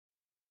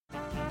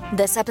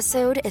This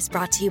episode is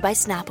brought to you by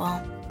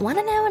Snapple. Want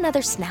to know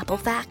another Snapple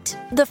fact?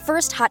 The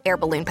first hot air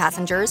balloon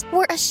passengers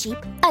were a sheep,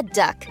 a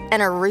duck,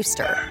 and a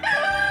rooster.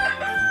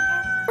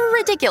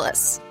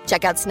 Ridiculous.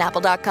 Check out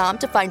Snapple.com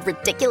to find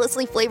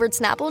ridiculously flavored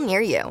Snapple near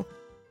you.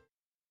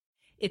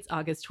 It's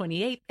August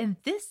 28th, and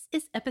this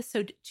is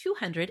episode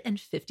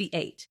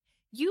 258.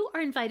 You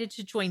are invited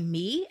to join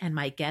me and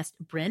my guest,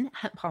 Bryn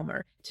Hunt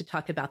Palmer, to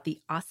talk about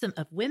the awesome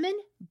of women,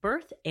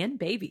 birth, and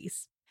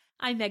babies.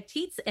 I'm Meg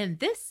Tietz, and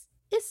this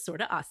is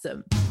Sorta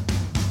Awesome.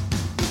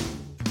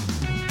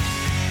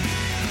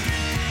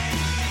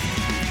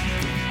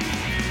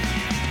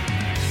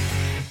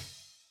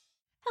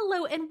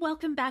 Hello and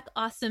welcome back,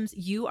 Awesomes.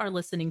 You are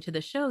listening to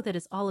the show that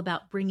is all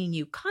about bringing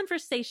you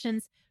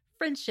conversations,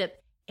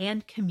 friendship,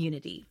 and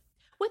community.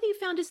 Whether you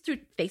found us through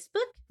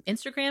Facebook,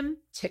 Instagram,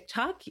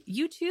 TikTok,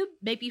 YouTube,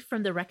 maybe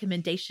from the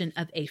recommendation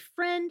of a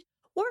friend,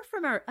 or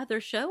from our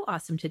other show,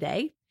 Awesome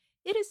Today,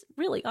 it is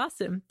really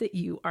awesome that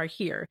you are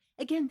here.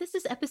 Again, this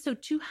is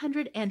episode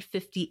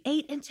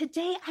 258, and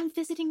today I'm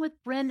visiting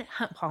with Bryn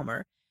Hunt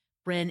Palmer.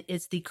 Bryn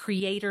is the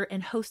creator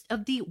and host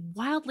of the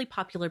wildly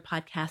popular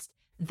podcast,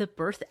 The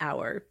Birth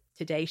Hour.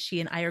 Today,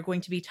 she and I are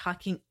going to be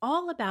talking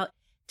all about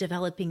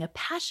developing a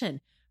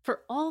passion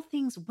for all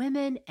things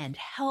women and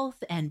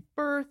health and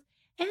birth,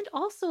 and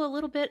also a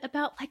little bit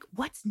about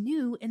what's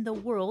new in the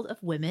world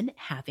of women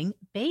having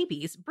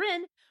babies.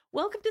 Bryn,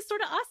 welcome to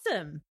Sorta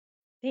Awesome.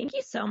 Thank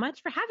you so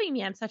much for having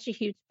me. I'm such a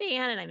huge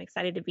fan and I'm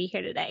excited to be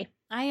here today.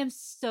 I am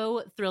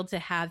so thrilled to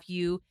have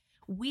you.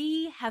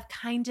 We have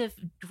kind of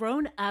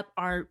grown up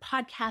our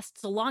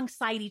podcasts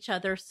alongside each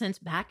other since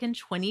back in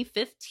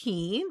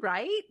 2015,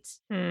 right?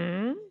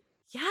 Mm-hmm.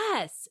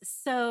 Yes.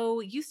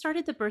 So you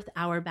started the Birth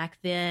Hour back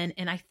then.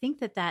 And I think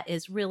that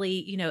is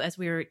really, as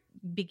we were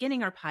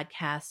beginning our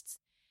podcasts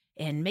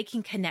and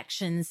making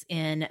connections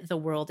in the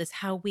world is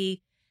how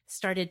we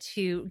started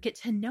to get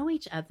to know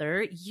each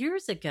other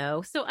years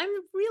ago. So I'm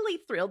really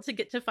thrilled to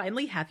get to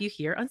finally have you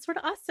here on Sorta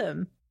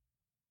Awesome.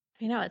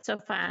 I know, it's so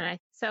fun.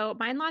 So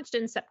mine launched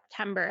in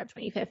September of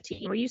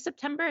 2015. Were you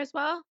September as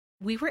well?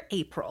 We were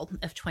April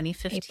of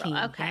 2015. April,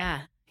 okay.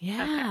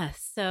 Yeah. Okay.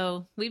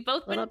 So we've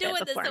both been doing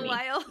this a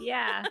while.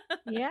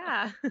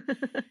 Yeah.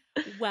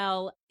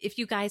 Well, if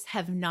you guys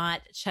have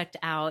not checked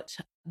out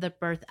the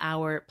Birth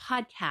Hour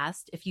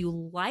podcast, if you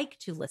like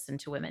to listen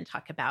to women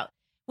talk about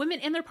women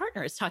and their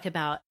partners talk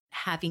about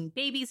having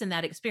babies and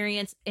that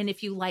experience, and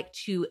if you like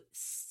to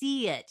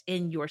see it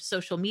in your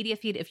social media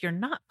feed, if you're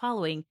not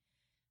following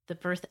the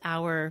Birth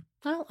Hour,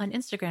 well, on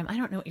Instagram, I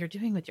don't know what you're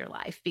doing with your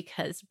life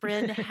because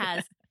Bryn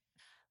has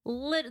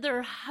there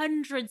are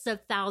hundreds of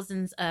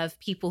thousands of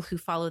people who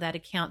follow that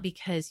account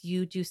because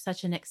you do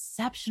such an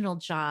exceptional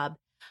job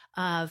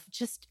of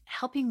just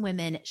helping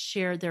women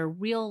share their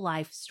real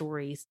life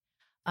stories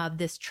of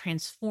this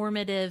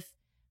transformative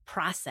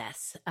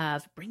process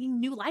of bringing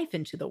new life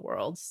into the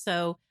world.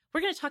 So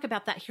we're going to talk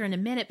about that here in a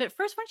minute. But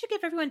first, why don't you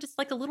give everyone just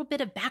a little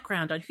bit of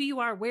background on who you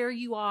are, where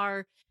you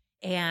are,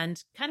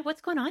 and kind of what's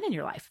going on in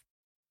your life.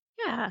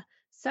 Yeah.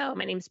 So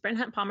my name is Bryn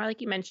Hunt Palmer, like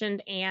you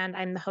mentioned, and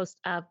I'm the host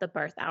of the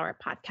Birth Hour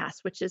podcast,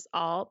 which is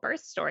all birth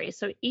stories.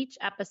 So each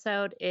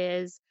episode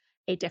is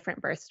a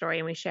different birth story,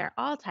 and we share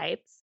all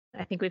types.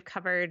 I think we've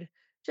covered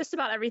just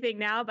about everything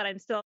now, but I'm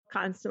still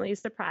constantly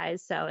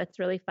surprised. So it's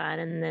really fun.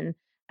 And then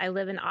I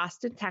live in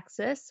Austin,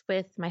 Texas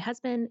with my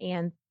husband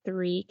and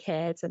 3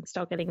 kids. I'm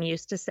still getting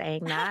used to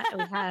saying that.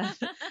 We have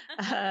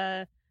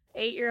a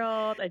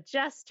 8-year-old, a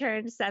just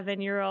turned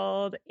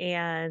 7-year-old,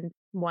 and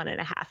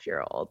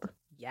 1.5-year-old.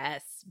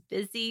 Yes.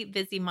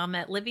 Busy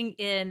mama living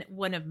in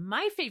one of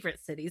my favorite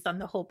cities on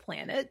the whole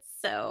planet.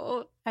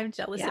 So I'm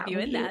jealous of you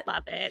in that.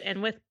 Love it.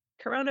 And with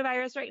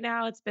coronavirus right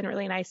now, it's been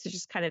really nice to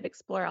just kind of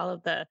explore all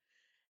of the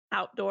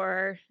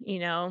outdoor,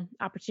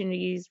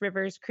 opportunities,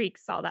 rivers,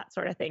 creeks, all that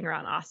sort of thing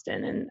around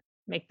Austin and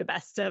make the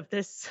best of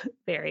this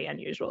very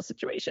unusual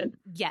situation.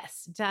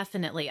 Yes,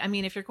 definitely. I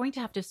mean, if you're going to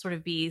have to sort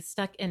of be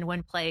stuck in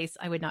one place,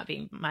 I would not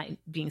mind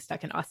being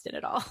stuck in Austin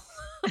at all.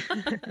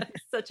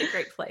 Such a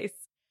great place.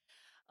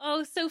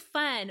 Oh, so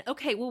fun.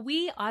 Okay. Well,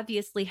 we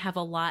obviously have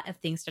a lot of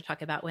things to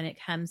talk about when it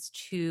comes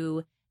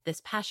to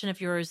this passion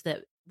of yours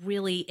that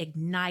really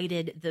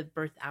ignited the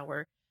Birth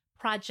Hour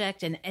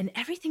project and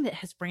everything that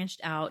has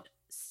branched out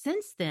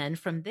since then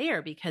from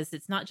there, because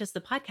it's not just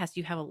the podcast.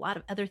 You have a lot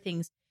of other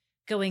things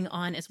going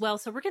on as well.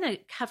 So we're going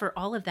to cover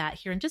all of that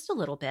here in just a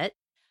little bit.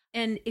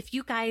 And if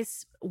you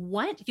guys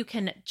want, you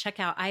can check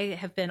out, I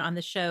have been on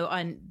the show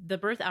on the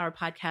Birth Hour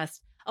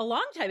podcast a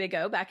long time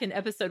ago, back in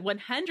episode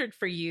 100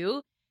 for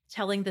you,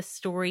 telling the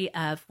story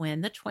of when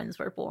the twins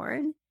were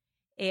born.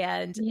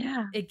 And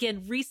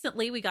again,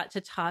 recently we got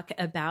to talk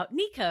about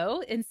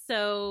Nico. And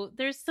so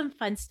there's some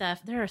fun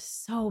stuff. There are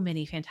so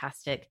many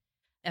fantastic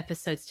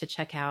episodes to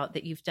check out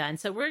that you've done.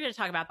 So we're going to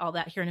talk about all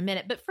that here in a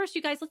minute. But first,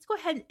 you guys, let's go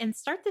ahead and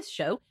start this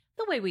show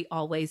the way we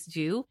always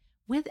do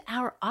with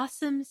our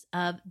Awesomes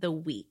of the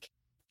Week.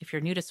 If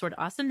you're new to Sorta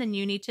Awesome, then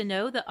you need to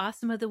know the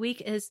Awesome of the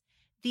Week is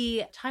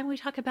the time we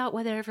talk about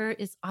whatever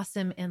is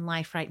awesome in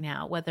life right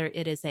now, whether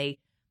it is a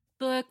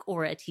book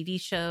or a TV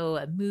show,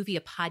 a movie,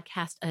 a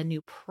podcast, a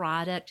new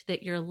product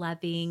that you're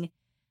loving,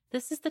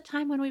 this is the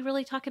time when we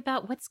really talk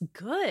about what's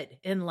good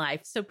in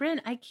life. So, Bryn,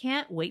 I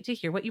can't wait to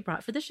hear what you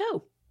brought for the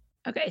show.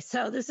 Okay,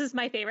 so this is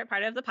my favorite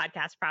part of the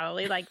podcast,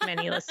 probably like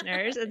many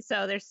listeners. And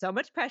so there's so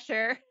much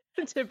pressure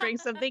to bring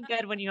something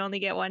good when you only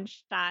get one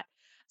shot.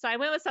 So I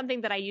went with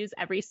something that I use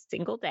every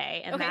single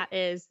day, and that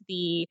is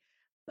the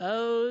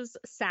Bose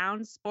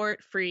Sound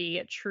Sport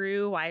Free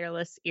True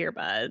Wireless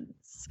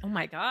Earbuds. Oh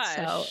my gosh.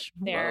 So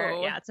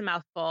it's a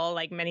mouthful,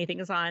 like many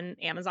things on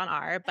Amazon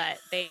are, but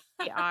they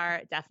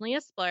are definitely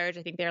a splurge.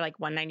 I think they're like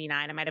 $199.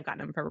 I might have gotten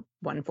them for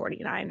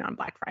 $149 on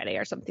Black Friday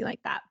or something like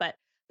that. But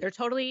they're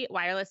totally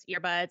wireless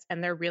earbuds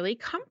and they're really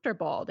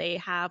comfortable. They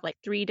have like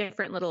 3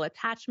 different little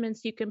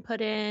attachments you can put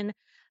in.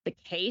 The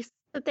case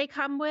that they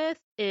come with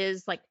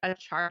is like a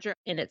charger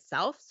in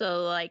itself.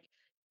 So like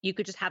you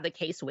could just have the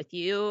case with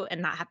you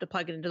and not have to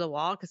plug it into the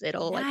wall because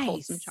it'll like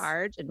hold some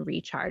charge and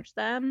recharge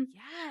them.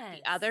 Yes.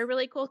 The other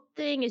really cool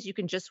thing is you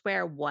can just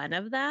wear one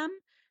of them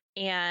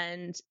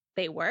and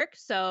they work.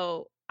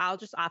 So I'll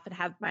just often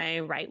have my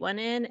right one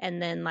in, and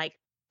then like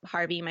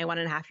Harvey, my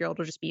 1.5-year-old,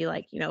 will just be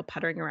like,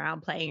 puttering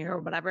around playing or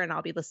whatever. And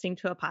I'll be listening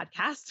to a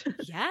podcast.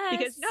 Yes.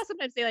 Because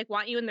sometimes they like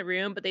want you in the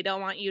room, but they don't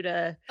want you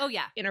to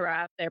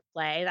interrupt their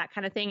play, that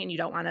kind of thing. And you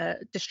don't want to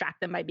distract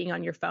them by being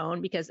on your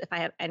phone, because if I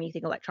have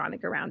anything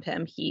electronic around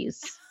him,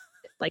 he's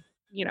like,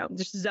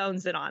 just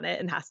zones in on it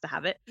and has to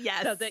have it.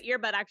 Yes. So the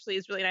earbud actually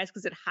is really nice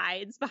because it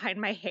hides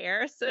behind my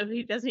hair. So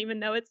he doesn't even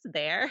know it's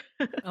there.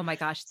 Oh my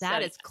gosh.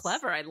 That is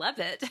clever. I love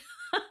it.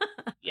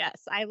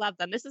 Yes, I love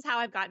them. This is how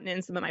I've gotten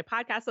in some of my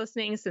podcast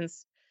listening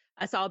since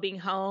us all being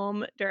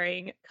home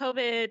during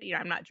COVID.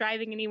 I'm not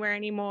driving anywhere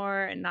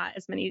anymore and not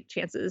as many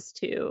chances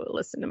to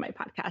listen to my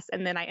podcast.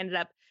 And then I ended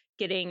up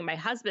getting my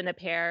husband a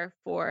pair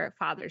for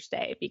Father's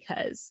Day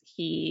because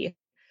he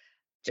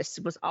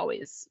just was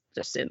always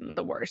just in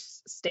the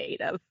worst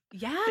state of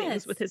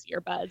things with his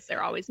earbuds.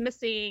 They're always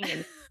missing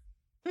and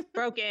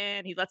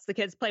broken. He lets the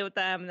kids play with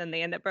them and then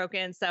they end up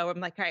broken. So I'm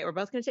like, all right, we're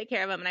both going to take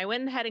care of him. And I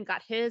went ahead and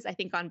got his, I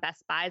think, on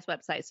Best Buy's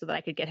website so that I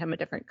could get him a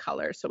different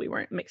color so we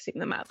weren't mixing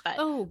them up. But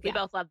we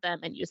both love them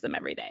and use them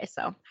every day.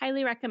 So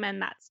highly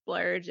recommend that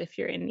splurge if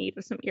you're in need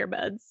of some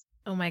earbuds.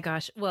 Oh my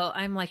gosh. Well,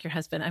 I'm like your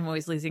husband. I'm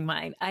always losing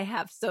mine. I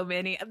have so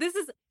many. This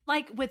is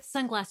like with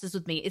sunglasses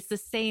with me. It's the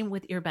same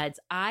with earbuds.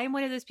 I'm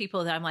one of those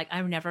people that I'm like,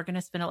 I'm never going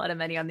to spend a lot of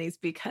money on these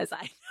because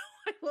I know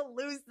I will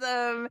lose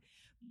them.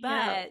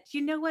 But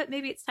you know what?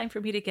 Maybe it's time for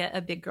me to get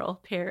a big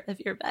girl pair of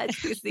earbuds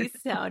because these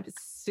sound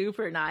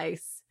super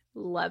nice.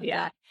 Love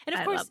that. And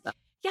of course,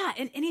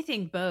 and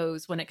anything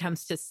Bose when it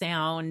comes to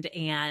sound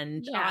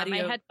and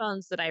audio. My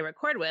headphones that I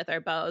record with are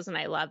Bose and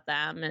I love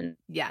them. And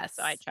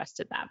so I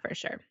trusted that for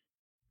sure.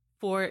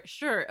 For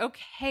sure.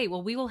 Okay.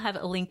 Well, we will have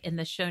a link in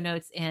the show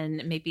notes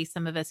and maybe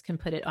some of us can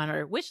put it on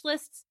our wish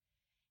lists.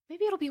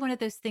 Maybe it'll be one of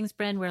those things,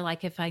 Bren, where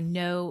like if I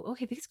know,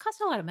 okay, these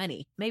cost a lot of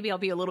money, maybe I'll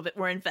be a little bit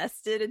more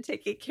invested in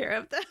taking care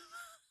of them.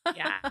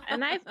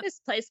 And I've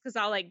misplaced because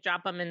I'll like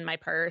drop them in my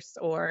purse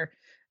or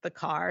the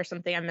car or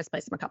something. I've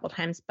misplaced them a couple of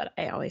times, but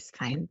I always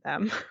find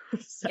them.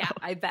 Yeah,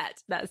 I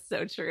bet. That's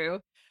so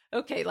true.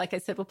 Okay. Like I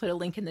said, we'll put a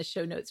link in the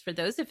show notes for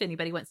those if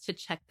anybody wants to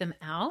check them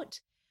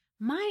out.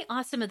 My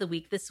awesome of the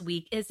week this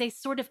week is a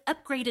sort of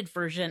upgraded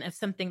version of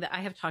something that I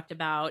have talked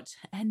about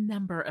a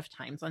number of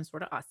times on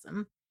Sort of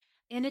Awesome.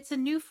 And it's a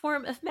new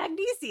form of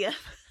magnesium.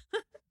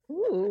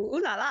 Ooh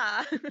la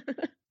la.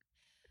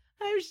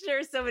 I'm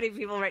sure so many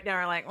people right now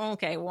are like,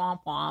 okay, womp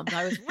womp.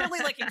 I was really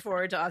looking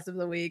forward to Awesome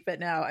of the Week, but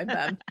now I'm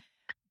bummed.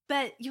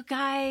 But you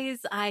guys,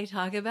 I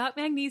talk about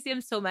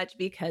magnesium so much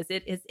because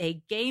it is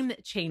a game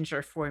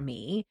changer for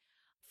me.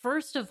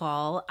 First of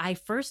all, I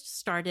first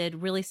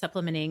started really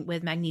supplementing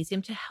with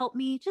magnesium to help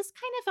me just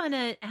kind of on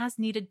an as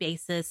needed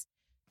basis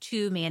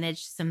to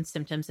manage some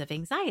symptoms of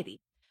anxiety.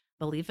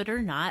 Believe it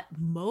or not,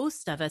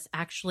 most of us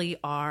actually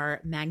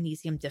are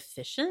magnesium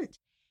deficient.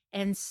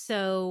 And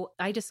so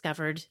I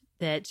discovered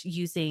that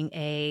using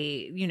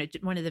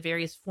one of the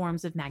various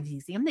forms of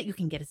magnesium that you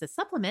can get as a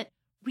supplement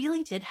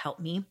really did help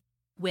me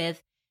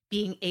with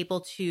being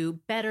able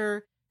to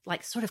better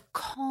like sort of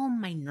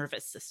calm my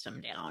nervous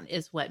system down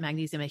is what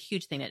magnesium, a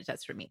huge thing that it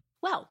does for me.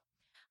 Well,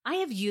 I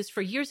have used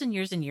for years and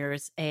years and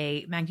years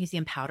a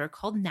magnesium powder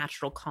called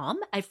Natural Calm.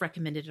 I've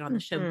recommended it on the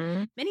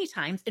show many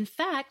times. In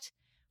fact,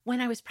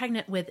 when I was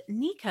pregnant with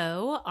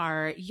Nico,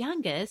 our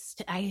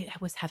youngest, I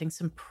was having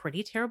some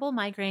pretty terrible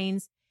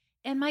migraines.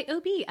 And my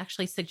OB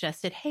actually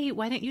suggested, hey,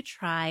 why don't you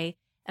try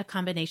a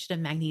combination of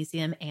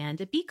magnesium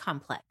and a B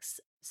complex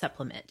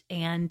supplement?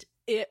 And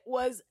it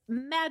was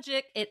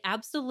magic. It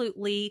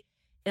absolutely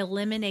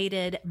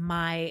eliminated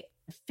my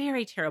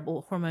very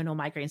terrible hormonal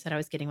migraines that I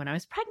was getting when I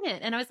was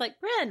pregnant. And I was like,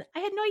 Bren, I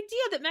had no idea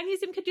that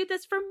magnesium could do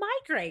this for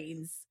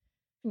migraines.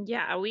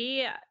 Yeah,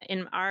 we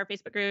in our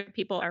Facebook group,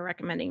 people are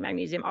recommending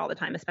magnesium all the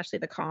time, especially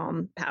the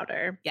Calm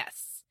powder.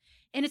 Yes.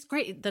 And it's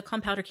great. The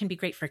Calm powder can be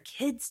great for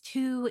kids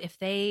too, if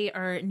they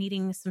are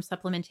needing some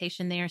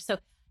supplementation there. So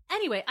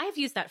anyway, I've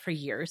used that for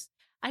years.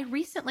 I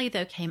recently,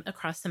 though, came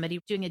across somebody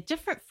doing a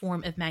different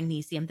form of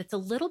magnesium that's a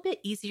little bit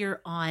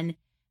easier on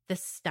the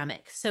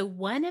stomach. So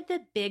one of the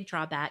big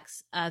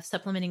drawbacks of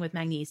supplementing with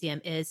magnesium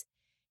is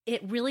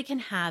it really can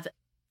have,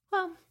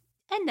 well,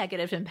 a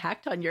negative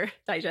impact on your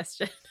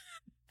digestion.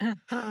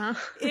 Uh-huh.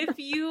 If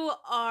you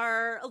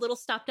are a little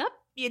stopped up,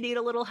 you need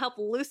a little help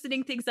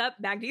loosening things up,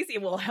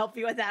 magnesium will help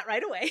you with that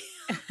right away.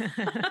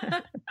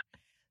 But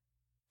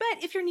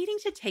if you're needing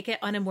to take it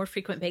on a more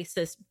frequent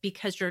basis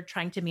because you're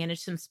trying to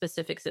manage some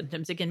specific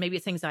symptoms, again, maybe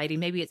it's anxiety,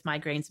 maybe it's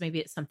migraines, maybe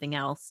it's something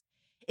else,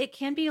 it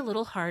can be a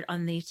little hard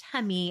on the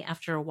tummy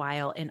after a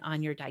while and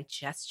on your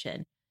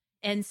digestion.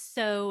 And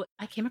so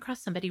I came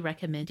across somebody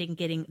recommending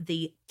getting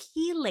the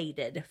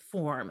chelated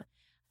form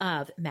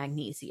of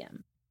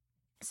magnesium.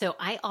 So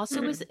I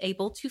also was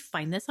able to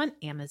find this on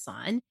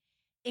Amazon,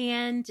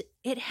 and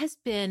it has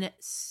been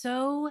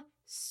so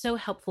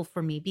helpful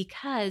for me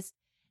because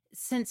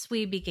since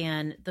we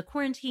began the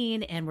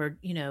quarantine and we're,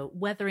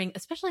 weathering,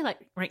 especially like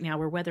right now,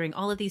 we're weathering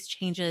all of these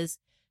changes,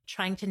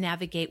 trying to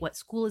navigate what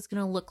school is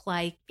going to look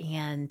like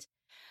and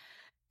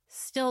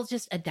still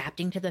just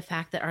adapting to the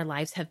fact that our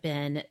lives have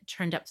been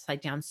turned upside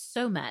down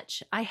so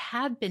much. I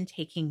have been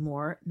taking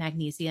more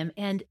magnesium,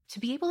 and to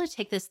be able to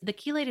take this, the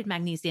chelated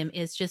magnesium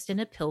is just in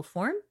a pill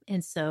form.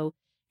 And so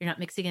you're not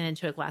mixing it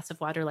into a glass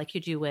of water like you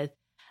do with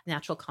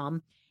Natural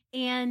Calm.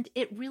 And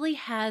it really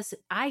has,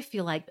 I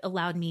feel like,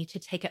 allowed me to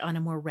take it on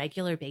a more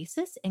regular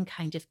basis and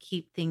kind of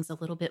keep things a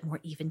little bit more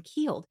even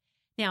keeled.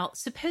 Now,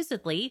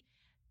 supposedly,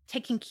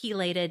 taking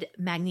chelated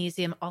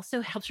magnesium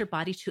also helps your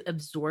body to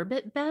absorb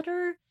it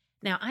better.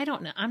 Now, I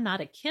don't know. I'm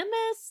not a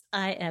chemist.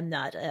 I am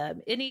not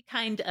any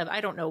kind of, I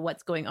don't know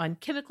what's going on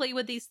chemically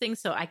with these things,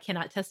 so I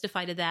cannot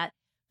testify to that.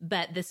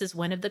 But this is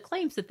one of the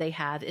claims that they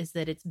have, is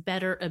that it's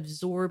better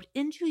absorbed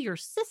into your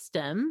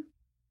system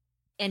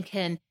and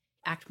can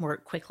act more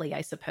quickly,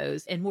 I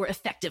suppose, and more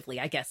effectively,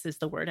 I guess is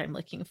the word I'm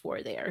looking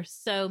for there.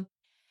 So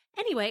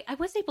anyway, I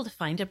was able to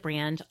find a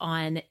brand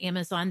on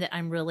Amazon that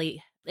I'm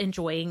really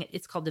enjoying.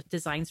 It's called the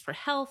Designs for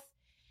Health.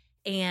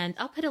 And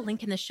I'll put a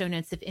link in the show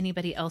notes if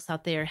anybody else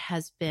out there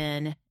has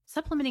been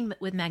supplementing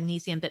with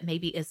magnesium, but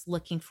maybe is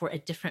looking for a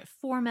different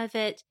form of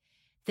it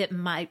that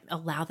might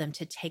allow them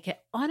to take it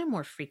on a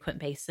more frequent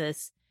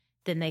basis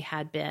than they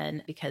had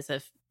been because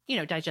of,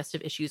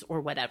 digestive issues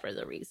or whatever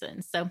the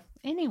reason. So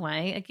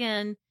anyway,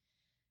 again,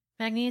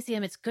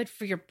 magnesium, it's good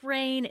for your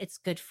brain. It's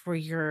good for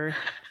your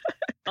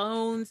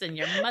bones and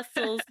your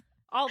muscles,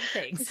 all the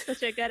things. It's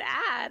such a good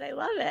ad. I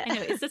love it. I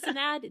know. Is this an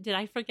ad? Did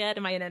I forget?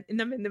 Am I in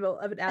the middle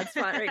of an ad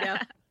spot right now?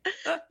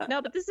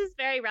 No, but this is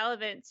very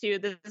relevant to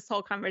this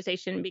whole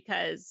conversation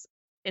because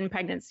in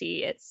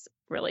pregnancy, it's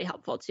really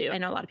helpful too. I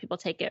know a lot of people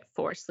take it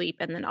for sleep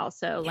and then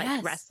also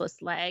like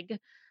restless leg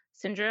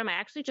syndrome. I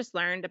actually just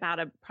learned about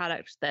a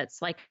product that's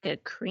like a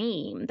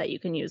cream that you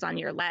can use on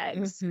your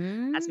legs.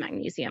 Has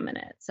magnesium in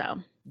it. So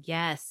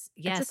yes.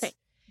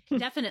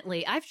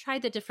 Definitely. I've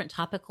tried the different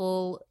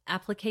topical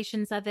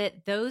applications of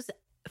it. Those,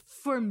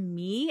 for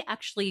me,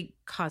 actually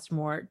caused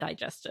more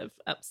digestive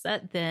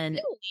upset than...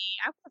 Really?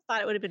 I would have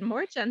thought it would have been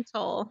more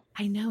gentle.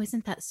 I know.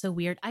 Isn't that so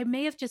weird? I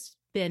may have just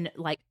been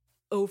like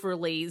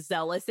overly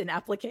zealous in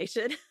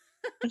application.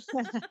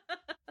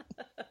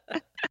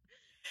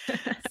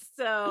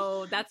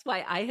 So that's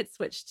why I had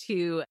switched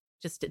to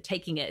just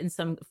taking it in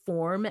some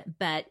form,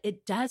 but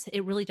it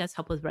really does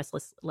help with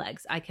restless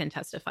legs. I can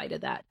testify to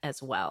that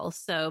as well.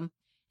 So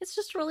it's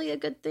just really a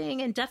good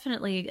thing, and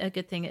definitely a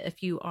good thing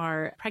if you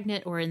are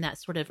pregnant or in that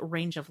sort of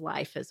range of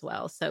life as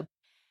well. So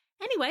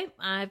anyway,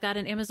 I've got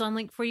an Amazon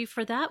link for you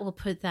for that. We'll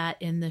put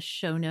that in the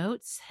show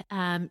notes.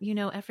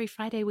 Every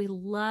Friday, we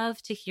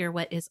love to hear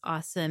what is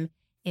awesome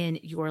in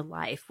your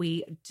life.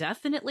 We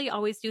definitely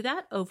always do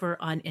that over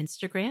on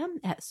Instagram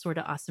at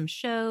Sorta Awesome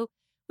Show.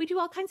 We do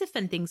all kinds of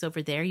fun things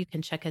over there. You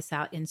can check us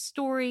out in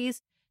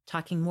stories,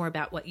 talking more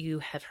about what you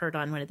have heard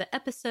on one of the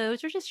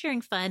episodes, or just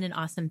sharing fun and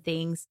awesome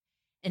things.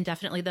 And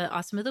definitely the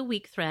Awesome of the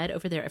Week thread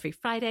over there every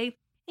Friday.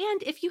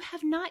 And if you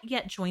have not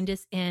yet joined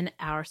us in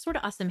our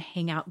Sorta Awesome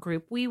Hangout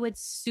group, we would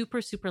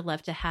super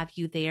love to have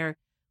you there.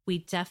 We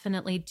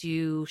definitely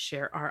do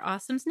share our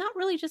awesomes, not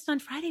really just on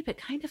Friday, but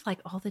kind of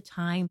like all the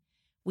time.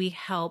 We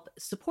help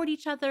support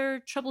each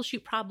other,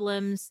 troubleshoot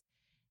problems,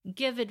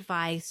 give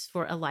advice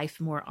for a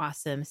life more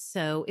awesome.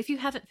 So if you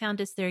haven't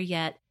found us there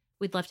yet,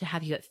 we'd love to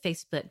have you at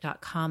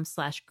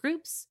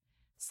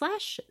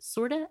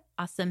facebook.com/groups/Sorta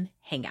Awesome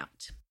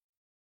Hangout.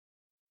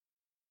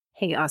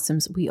 Hey,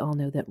 Awesomes, we all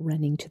know that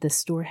running to the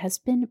store has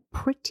been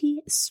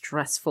pretty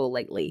stressful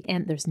lately,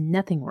 and there's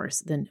nothing worse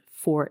than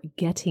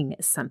forgetting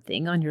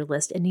something on your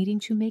list and needing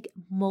to make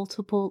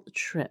multiple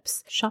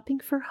trips.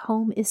 Shopping for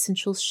home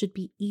essentials should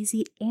be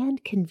easy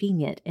and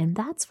convenient, and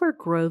that's where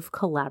Grove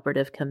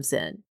Collaborative comes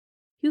in.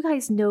 You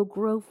guys know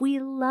Grove. We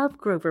love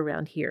Grove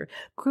around here.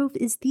 Grove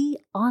is the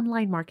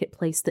online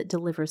marketplace that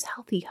delivers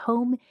healthy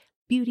home,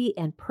 beauty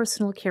and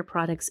personal care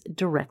products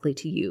directly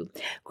to you.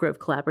 Grove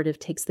Collaborative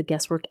takes the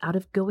guesswork out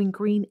of going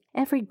green.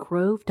 Every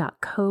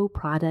Grove.co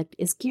product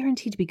is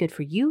guaranteed to be good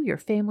for you, your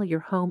family,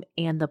 your home,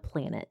 and the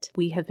planet.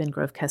 We have been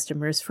Grove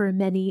customers for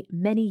many,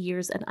 many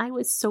years, and I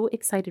was so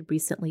excited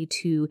recently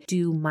to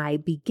do my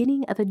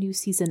beginning of a new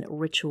season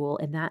ritual,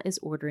 and that is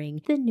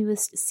ordering the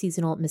newest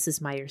seasonal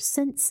Mrs. Meyer's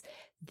scents.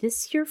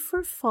 This year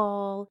for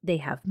fall, they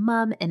have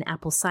mum and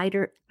apple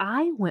cider.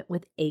 I went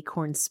with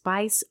acorn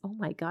spice. Oh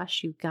my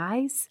gosh, you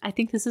guys. I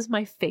think this is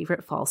my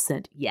favorite fall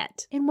scent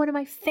yet. And one of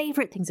my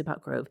favorite things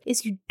about Grove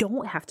is you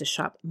don't have to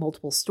shop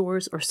multiple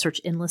stores or search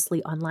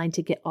endlessly online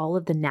to get all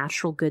of the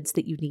natural goods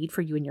that you need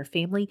for you and your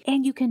family.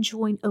 And you can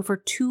join over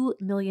 2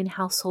 million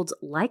households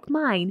like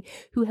mine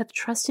who have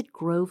trusted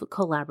Grove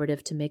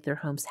Collaborative to make their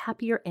homes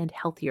happier and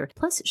healthier.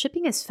 Plus,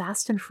 shipping is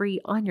fast and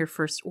free on your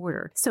first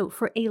order. So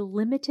for a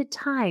limited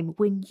time,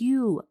 when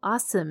you,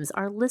 awesomes,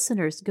 our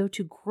listeners, go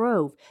to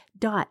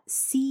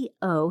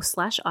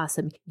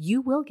grove.co/awesome,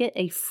 you will get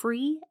a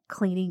free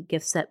cleaning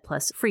gift set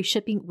plus free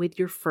shipping with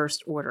your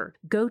first order.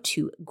 Go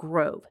to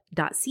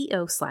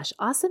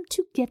grove.co/awesome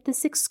to get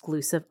this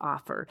exclusive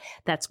offer.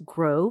 That's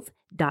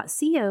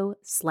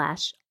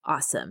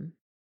grove.co/awesome.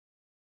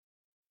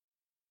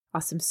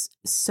 Awesome.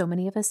 So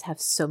many of us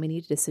have so many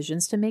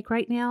decisions to make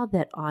right now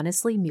that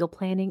honestly, meal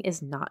planning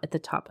is not at the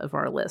top of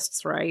our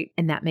lists, right?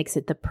 And that makes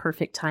it the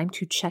perfect time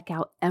to check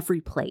out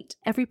EveryPlate.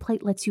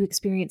 EveryPlate lets you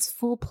experience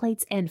full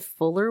plates and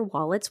fuller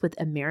wallets with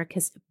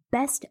America's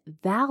best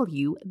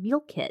value meal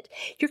kit.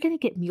 You're going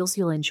to get meals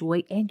you'll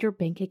enjoy and your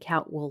bank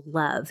account will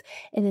love,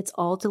 and it's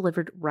all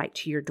delivered right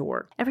to your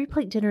door.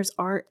 EveryPlate dinners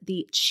are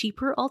the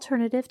cheaper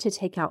alternative to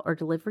takeout or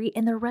delivery,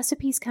 and the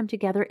recipes come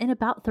together in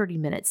about 30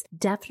 minutes,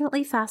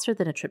 definitely faster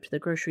than a trip to the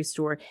grocery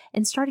store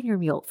and starting your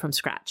meal from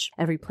scratch.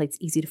 EveryPlate's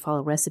easy to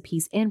follow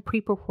recipes and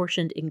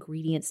pre-proportioned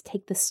ingredients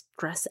take the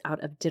stress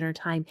out of dinner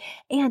time,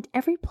 and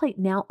EveryPlate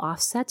now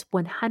offsets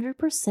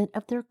 100%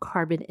 of their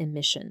carbon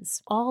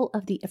emissions. All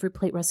of the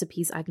EveryPlate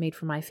recipes I've made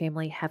for my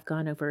family have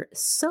gone over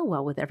so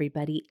well with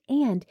everybody,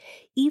 and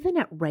even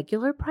at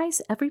regular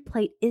price,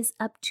 EveryPlate is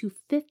up to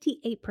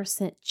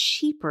 58%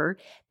 cheaper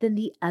than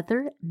the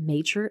other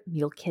major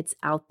meal kits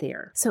out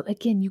there. So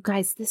again, you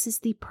guys, this is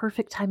the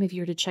perfect time of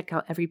year to check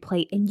out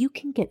EveryPlate, and you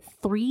can get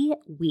 3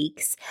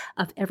 weeks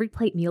of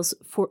EveryPlate meals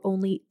for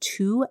only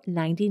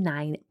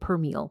 $2.99 per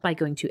meal by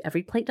going to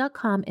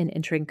everyplate.com and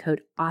entering code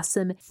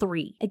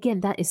AWESOME3.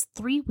 Again, that is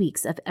 3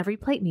 weeks of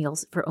EveryPlate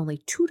meals for only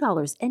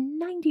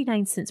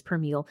 $2.99 per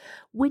meal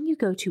when you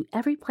go to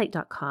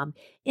everyplate.com,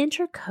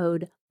 enter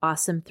code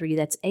AWESOME3,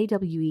 that's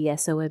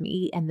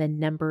AWESOME, and then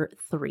number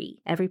 3.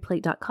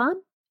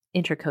 Everyplate.com,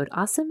 enter code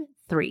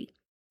AWESOME3.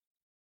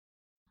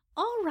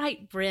 All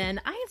right,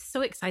 Bryn, I am so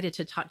excited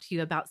to talk to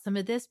you about some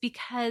of this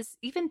because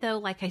even though,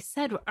 like I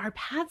said, our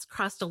paths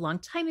crossed a long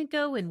time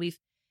ago and we've,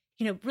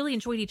 really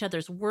enjoyed each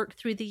other's work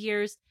through the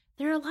years,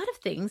 there are a lot of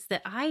things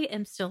that I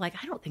am still like,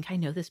 I don't think I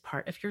know this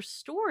part of your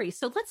story.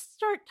 So let's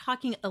start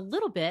talking a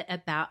little bit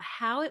about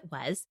how it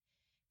was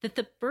that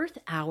the birth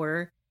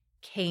hour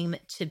came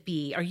to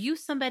be. Are you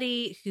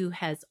somebody who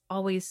has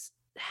always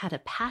had a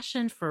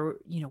passion for,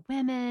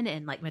 women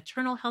and like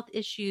maternal health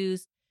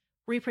issues,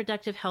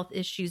 reproductive health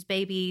issues,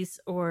 babies,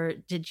 or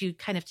did you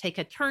kind of take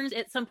a turn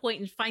at some point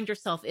and find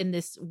yourself in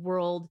this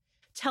world?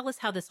 Tell us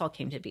how this all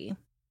came to be.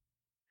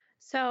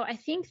 So I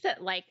think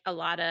that like a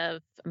lot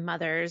of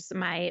mothers,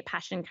 my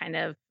passion kind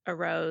of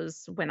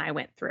arose when I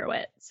went through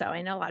it. So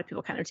I know a lot of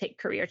people kind of take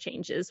career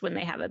changes when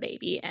they have a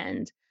baby,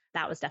 and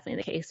that was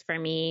definitely the case for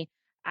me.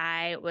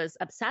 I was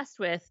obsessed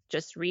with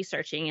just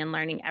researching and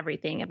learning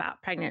everything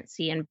about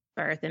pregnancy and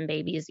birth and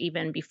babies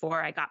even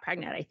before I got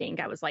pregnant. I think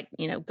I was like,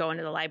 going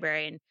to the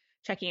library and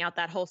checking out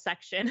that whole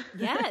section.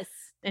 Yes.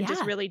 And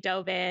just really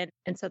dove in.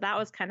 And so that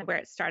was kind of where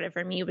it started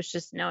for me, was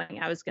just knowing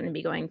I was going to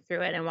be going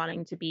through it and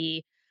wanting to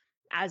be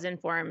as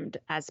informed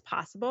as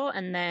possible.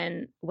 And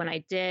then when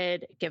I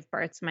did give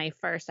birth to my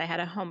first, I had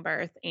a home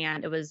birth,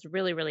 and it was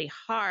really, really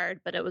hard,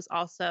 but it was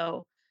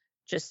also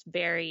just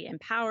very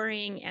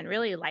empowering and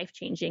really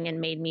life-changing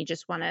and made me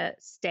just want to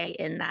stay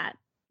in that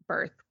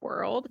birth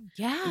world.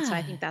 Yeah. And so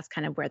I think that's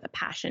kind of where the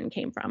passion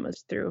came from,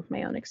 was through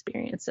my own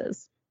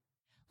experiences.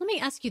 Let me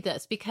ask you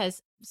this,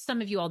 because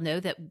some of you all know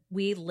that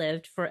we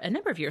lived for a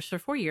number of years, for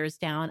 4 years,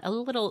 down a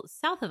little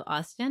south of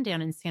Austin,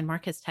 down in San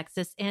Marcos,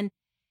 Texas. And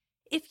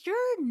if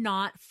you're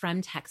not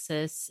from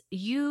Texas,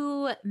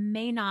 you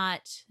may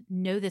not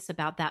know this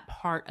about that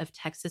part of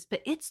Texas,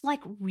 but it's like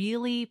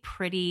really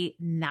pretty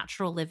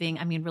natural living.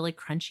 I mean, really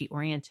crunchy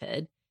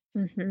oriented.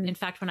 Mm-hmm. In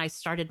fact, when I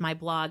started my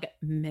blog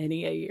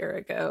many a year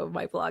ago,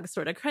 my blog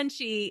Sort of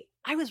Crunchy,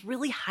 I was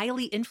really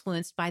highly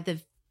influenced by the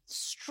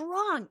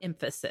strong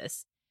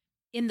emphasis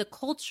in the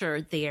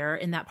culture there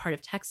in that part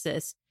of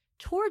Texas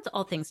towards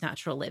all things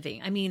natural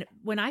living. I mean,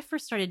 when I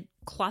first started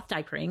cloth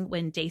diapering,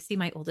 when Daisy,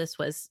 my oldest,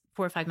 was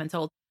 4 or 5 months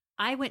old,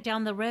 I went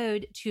down the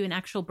road to an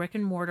actual brick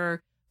and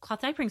mortar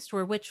cloth diapering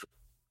store, which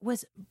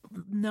was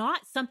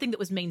not something that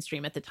was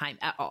mainstream at the time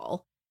at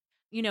all.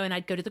 and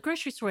I'd go to the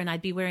grocery store and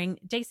I'd be wearing,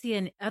 Daisy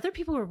and other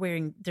people were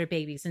wearing their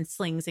babies in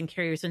slings and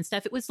carriers and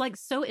stuff. It was like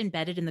so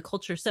embedded in the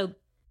culture. So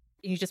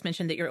you just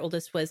mentioned that your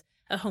oldest was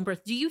a home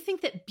birth. Do you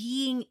think that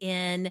being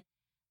in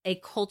a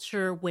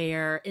culture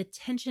where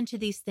attention to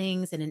these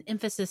things and an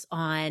emphasis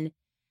on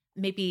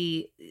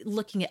maybe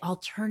looking at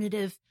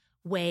alternative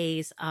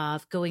ways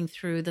of going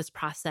through this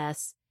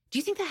process, do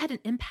you think that had an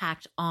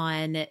impact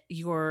on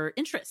your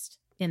interest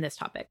in this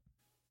topic?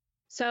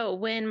 So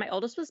when my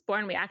oldest was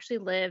born, we actually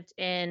lived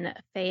in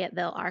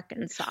Fayetteville,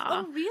 Arkansas.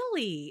 Oh,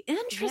 really?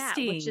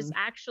 Interesting. Yeah, which is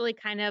actually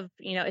kind of,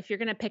 if you're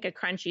going to pick a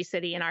crunchy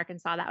city in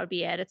Arkansas, that would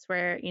be it. It's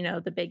where,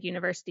 the big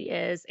university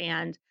is.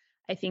 And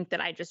I think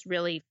that I just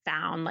really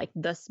found like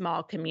the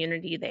small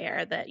community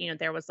there that,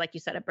 there was, like you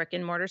said, a brick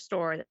and mortar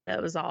store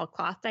that was all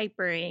cloth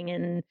diapering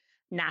and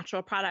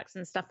natural products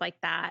and stuff like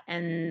that.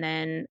 And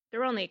then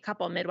there were only a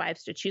couple of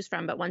midwives to choose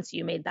from. But once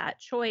you made that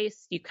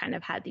choice, you kind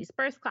of had these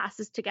birth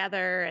classes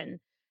together. And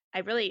I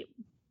really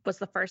was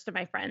the first of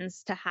my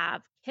friends to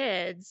have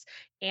kids.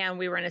 And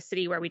we were in a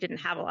city where we didn't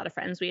have a lot of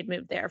friends. We had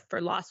moved there for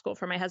law school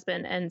for my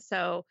husband. And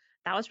so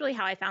that was really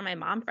how I found my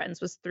mom friends,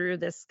 was through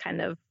this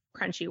kind of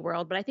crunchy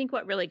world. But I think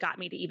what really got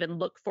me to even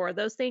look for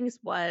those things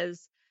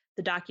was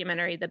the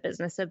documentary, The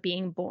Business of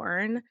Being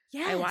Born.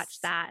 Yes. I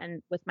watched that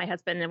and with my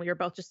husband, and we were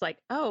both just like,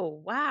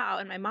 oh, wow.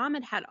 And my mom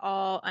had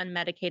all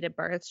unmedicated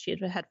births. She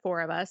had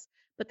 4 of us,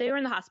 but they were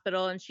in the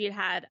hospital and she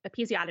had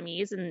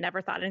episiotomies and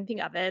never thought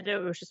anything of it. It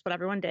was just what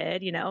everyone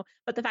did,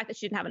 But the fact that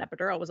she didn't have an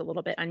epidural was a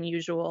little bit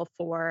unusual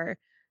for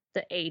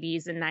the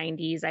 80s and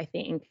 90s, I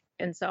think.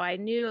 And so I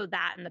knew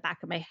that in the back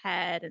of my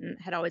head and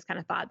had always kind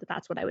of thought that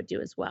that's what I would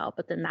do as well.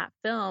 But then that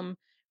film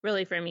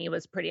really for me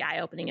was pretty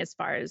eye-opening as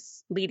far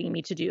as leading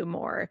me to do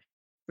more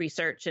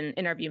research and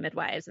interview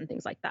midwives and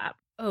things like that.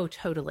 Oh,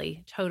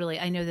 totally. Totally.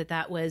 I know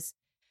that was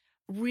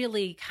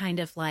really kind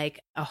of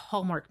like a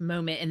hallmark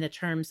moment in the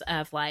terms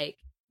of like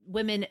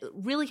women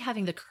really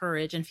having the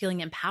courage and feeling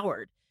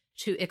empowered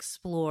to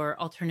explore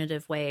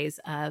alternative ways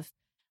of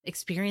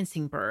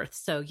experiencing birth.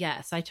 So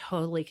yes, I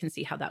totally can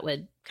see how that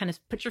would kind of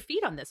put your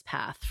feet on this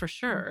path for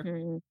sure.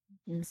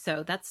 Mm-hmm.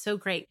 So that's so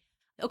great.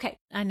 Okay.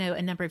 I know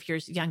a number of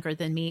years younger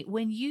than me.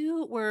 When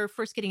you were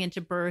first getting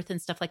into birth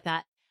and stuff like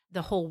that,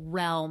 the whole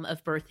realm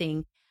of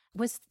birthing,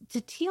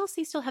 did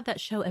TLC still have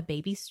that show, A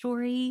Baby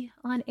Story,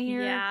 on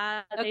air?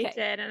 Yeah, they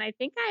did. And I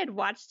think I had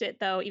watched it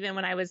though, even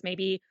when I was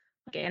maybe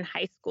in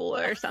high school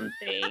or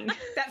something.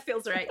 That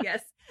feels right.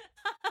 Yes.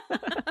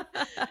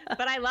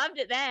 But I loved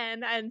it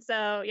then. And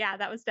so, yeah,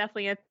 that was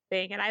definitely a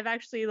thing. And I've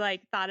actually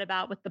thought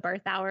about with the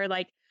birth hour,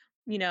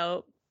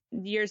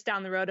 years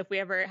down the road, if we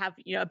ever have,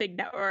 a big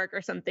network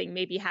or something,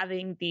 maybe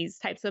having these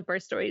types of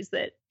birth stories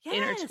that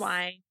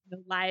intertwine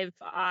live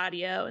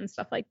audio and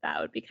stuff like that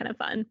would be kind of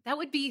fun. That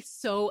would be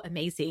so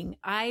amazing.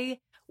 I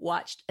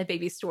watched A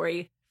Baby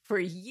Story for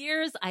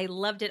years. I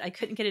loved it. I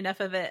couldn't get enough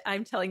of it.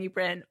 I'm telling you,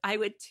 Bryn, I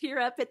would tear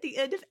up at the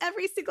end of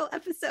every single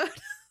episode.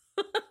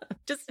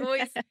 Just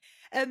always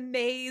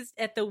amazed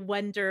at the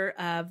wonder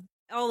of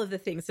all of the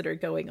things that are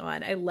going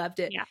on. I loved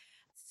it. Yeah.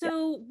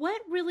 So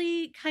what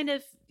really kind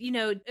of,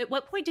 at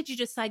what point did you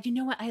decide,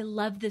 I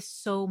love this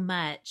so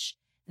much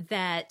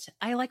that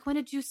I want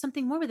to do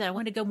something more with it. I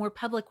want to go more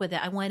public with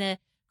it. I want to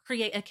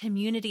create a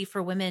community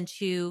for women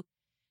to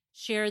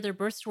share their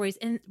birth stories.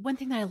 And one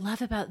thing that I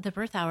love about the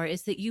Birth Hour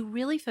is that you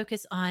really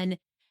focus on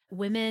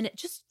women,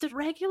 just the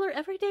regular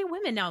everyday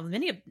women. Now,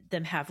 many of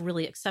them have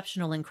really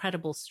exceptional,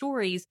 incredible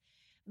stories,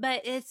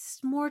 but it's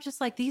more just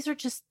like, these are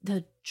just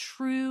the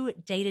true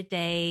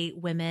day-to-day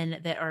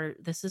women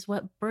this is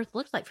what birth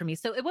looks like for me.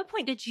 So at what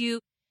point did you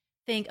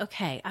think,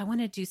 okay, I want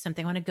to do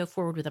something. I want to go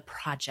forward with a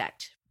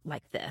project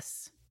like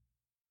this?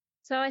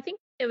 So I think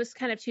it was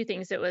kind of 2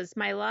 things. It was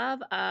my love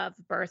of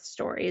birth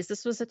stories.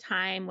 This was a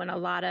time when a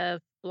lot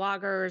of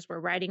bloggers were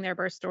writing their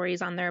birth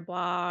stories on their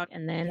blog.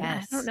 And then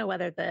I don't know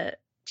whether the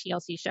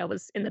TLC show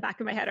was in the back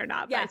of my head or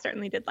not, but I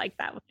certainly did like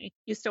that when I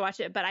used to watch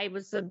it. But I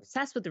was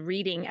obsessed with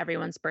reading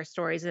everyone's birth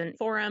stories and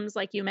forums,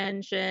 like you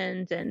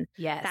mentioned, and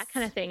that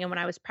kind of thing. And when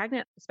I was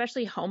pregnant,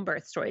 especially home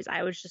birth stories,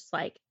 I was just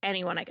like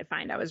anyone I could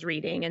find, I was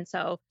reading. And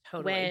so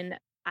when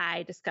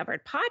I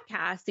discovered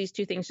podcasts, these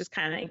 2 things just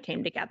kind of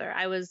came together.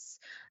 I was,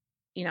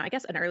 I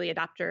guess an early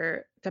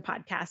adopter to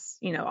podcasts,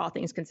 all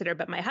things considered,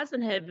 but my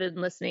husband had been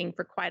listening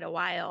for quite a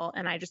while.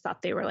 And I just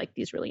thought they were like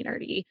these really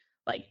nerdy,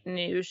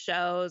 news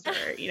shows or,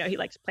 he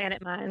likes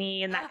Planet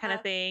Money and that kind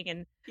of thing.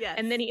 And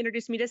and then he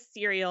introduced me to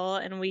Serial,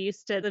 and we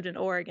used to live in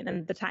Oregon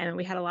at the time. And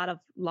we had a lot of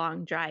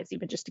long drives,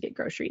 even just to get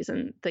groceries.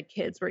 And the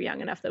kids were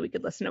young enough that we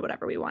could listen to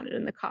whatever we wanted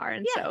in the car.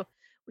 And so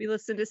we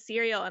listened to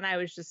Serial, and I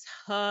was just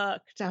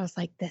hooked. I was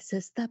like, this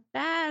is the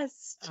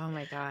best. Oh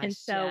my gosh. And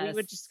so we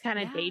would just kind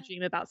of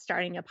daydream about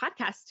starting a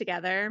podcast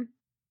together.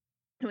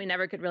 And we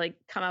never could really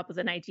come up with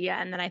an idea.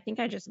 And then I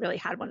think I just really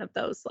had one of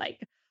those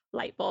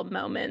light bulb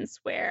moments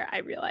where I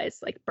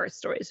realized birth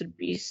stories would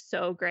be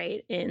so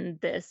great in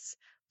this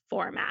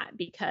format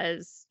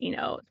because,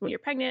 when you're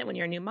pregnant, when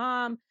you're a new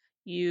mom,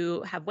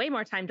 you have way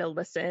more time to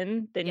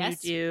listen than you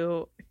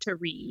do to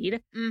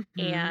read.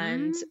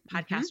 And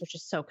podcasts are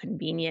just so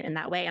convenient in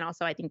that way. And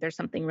also, I think there's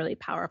something really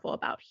powerful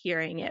about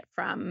hearing it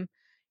from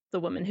the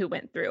woman who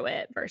went through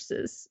it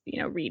versus,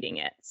 reading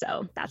it.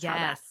 So that's how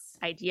that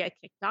idea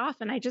kicked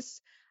off. And I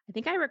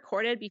think I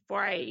recorded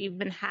before I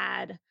even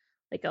had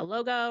like a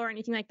logo or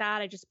anything like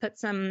that. I just put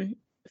some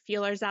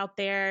feelers out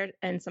there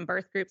and some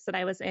birth groups that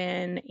I was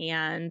in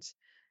and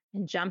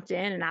jumped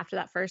in. And after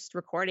that first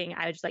recording,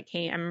 I just I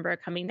remember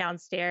coming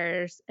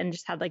downstairs and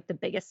just had like the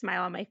biggest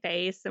smile on my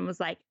face and was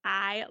like,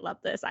 I love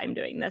this. I'm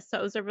doing this. So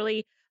it was a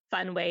really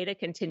fun way to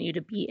continue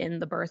to be in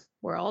the birth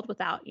world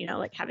without,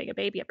 having a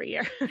baby every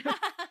year.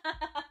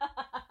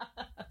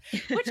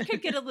 Which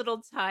could get a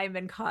little time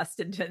and cost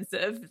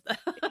intensive.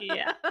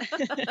 Yeah.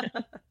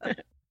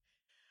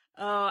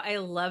 Oh, I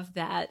love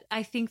that.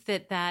 I think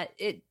that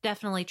it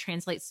definitely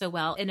translates so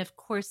well. And of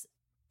course,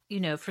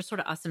 for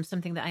Sorta Awesome,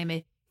 something that I'm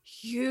a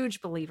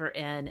huge believer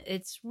in,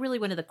 it's really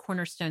one of the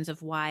cornerstones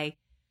of why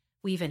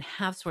we even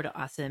have Sorta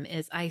Awesome,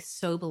 is I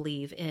so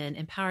believe in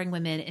empowering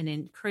women and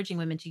encouraging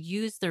women to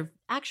use their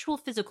actual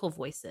physical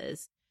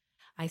voices.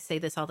 I say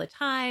this all the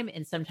time,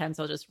 and sometimes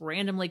I'll just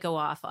randomly go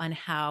off on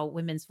how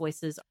women's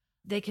voices,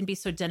 they can be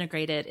so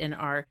denigrated in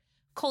our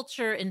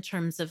culture in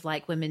terms of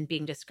like women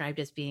being described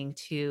as being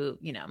too,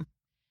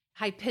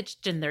 high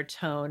pitched in their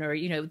tone, or,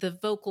 the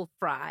vocal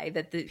fry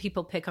that the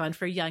people pick on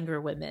for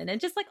younger women,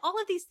 and just like all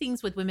of these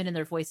things with women and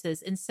their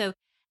voices. And so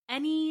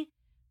any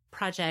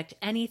project,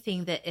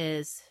 anything that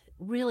is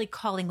really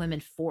calling women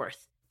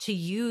forth to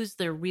use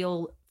their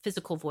real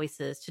physical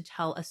voices to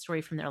tell a story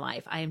from their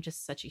life, I am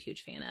just such a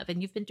huge fan of.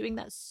 And you've been doing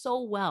that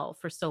so well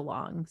for so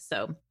long.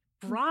 So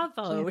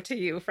bravo to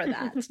you for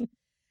that.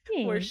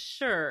 For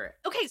sure.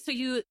 Okay, so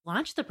you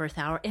launched the Birth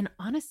Hour, and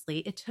honestly,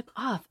 it took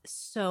off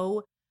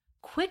so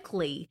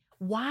quickly.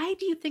 Why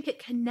do you think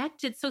it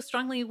connected so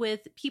strongly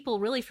with people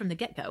really from the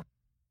get-go?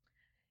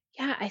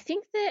 Yeah, I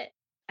think that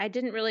I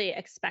didn't really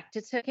expect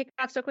it to kick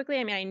off so quickly.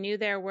 I mean, I knew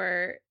there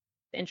were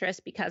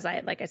interest because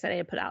like I said, I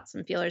had put out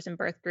some feelers in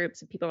birth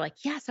groups and people were like,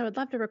 yes, I would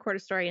love to record a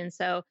story. And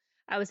so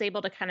I was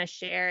able to kind of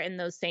share in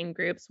those same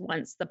groups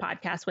once the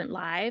podcast went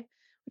live,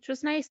 which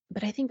was nice.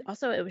 But I think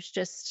also it was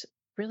just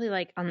really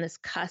like on this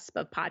cusp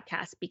of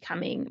podcasts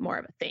becoming more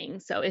of a thing.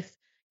 So if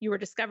you were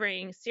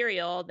discovering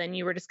cereal, then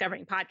you were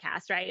discovering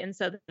podcasts, right? And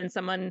so then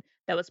someone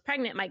that was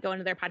pregnant might go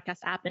into their podcast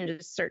app and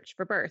just search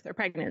for birth or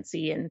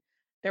pregnancy. And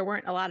there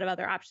weren't a lot of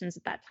other options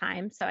at that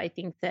time. So I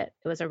think that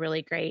it was a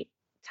really great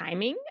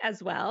timing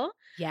as well.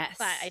 Yes.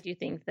 But I do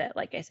think that,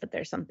 like I said,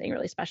 there's something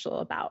really special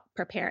about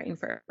preparing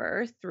for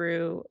birth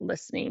through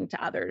listening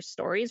to others'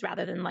 stories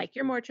rather than like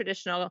your more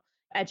traditional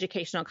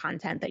educational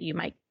content that you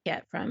might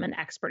get from an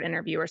expert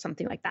interview or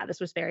something like that.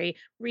 This was very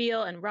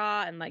real and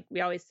raw. And like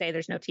we always say,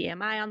 there's no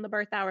TMI on the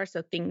Birth Hour.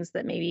 So things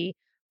that maybe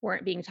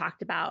weren't being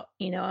talked about,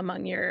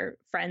 among your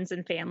friends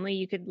and family,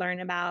 you could learn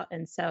about.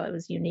 And so it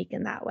was unique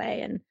in that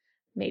way and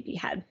maybe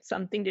had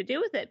something to do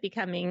with it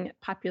becoming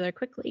popular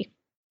quickly.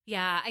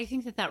 Yeah, I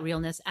think that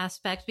realness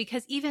aspect,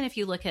 because even if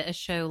you look at a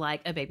show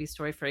like A Baby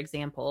Story, for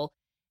example,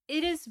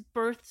 it is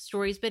birth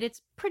stories, but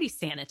it's pretty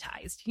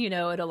sanitized, in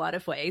a lot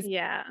of ways.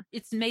 Yeah.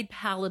 It's made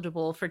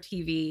palatable for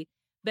TV.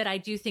 But I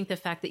do think the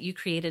fact that you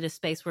created a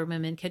space where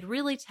women could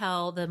really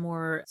tell the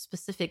more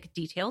specific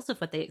details of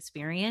what they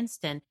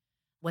experienced and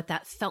what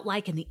that felt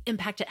like and the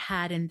impact it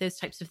had and those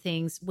types of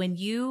things. When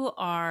you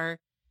are,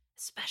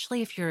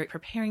 especially if you're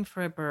preparing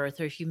for a birth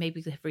or if you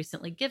maybe have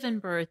recently given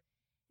birth,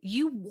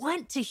 you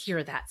want to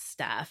hear that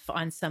stuff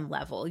on some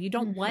level. You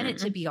don't want it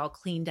to be all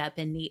cleaned up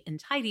and neat and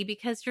tidy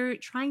because you're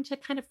trying to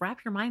kind of wrap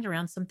your mind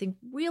around something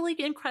really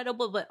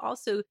incredible, but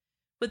also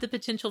with the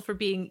potential for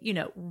being,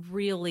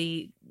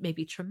 really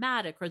maybe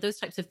traumatic or those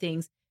types of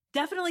things.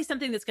 Definitely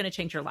something that's going to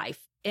change your life.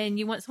 And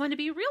you want someone to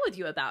be real with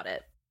you about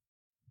it.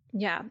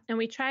 Yeah. And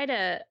we try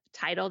to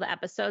title the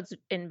episodes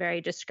in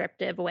very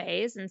descriptive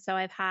ways. And so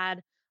I've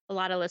had a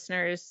lot of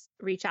listeners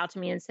reach out to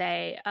me and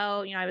say,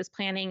 oh, I was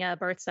planning a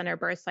birth center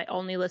birth, so I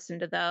only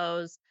listened to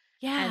those.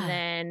 Yeah. And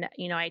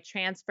then, I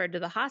transferred to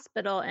the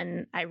hospital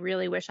and I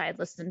really wish I had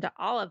listened to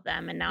all of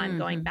them. And now I'm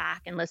going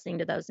back and listening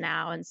to those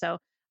now. And so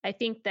I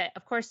think that,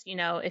 of course,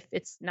 if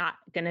it's not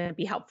going to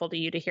be helpful to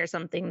you to hear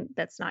something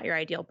that's not your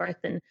ideal birth,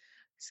 then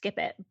skip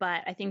it.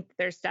 But I think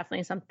there's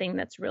definitely something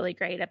that's really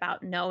great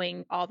about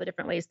knowing all the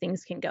different ways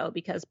things can go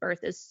because birth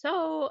is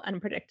so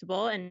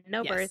unpredictable and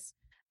no birth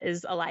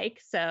is alike.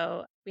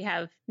 So we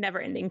have never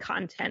ending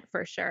content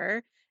for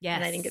sure. Yes.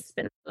 And I think it's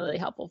been really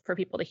helpful for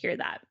people to hear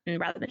that and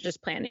rather than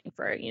just planning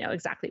for,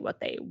 exactly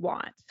what they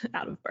want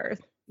out of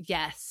birth.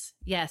 Yes.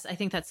 Yes. I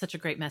think that's such a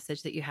great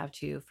message that you have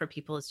too for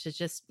people is to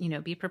just,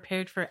 be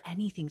prepared for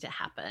anything to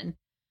happen.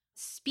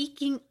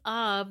 Speaking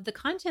of the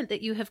content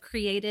that you have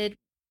created,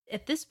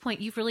 at this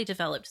point, you've really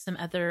developed some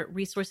other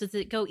resources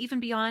that go even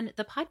beyond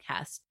the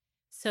podcast.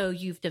 So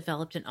you've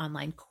developed an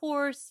online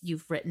course,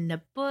 you've written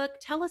a book.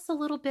 Tell us a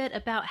little bit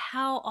about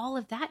how all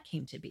of that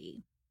came to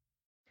be.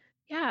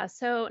 Yeah.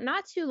 So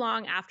not too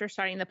long after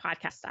starting the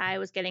podcast, I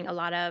was getting a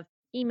lot of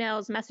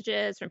emails,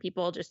 messages from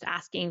people just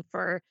asking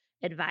for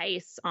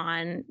advice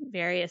on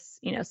various,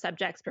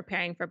 subjects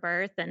preparing for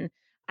birth. And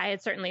I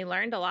had certainly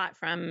learned a lot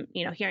from,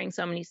 hearing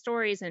so many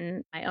stories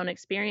and my own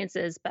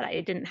experiences, but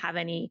I didn't have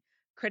any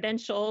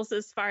credentials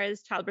as far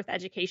as childbirth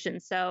education.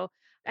 So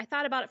I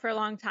thought about it for a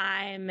long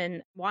time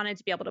and wanted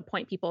to be able to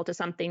point people to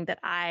something that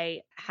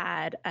I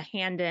had a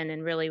hand in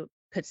and really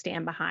could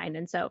stand behind.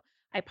 And so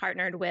I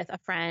partnered with a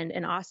friend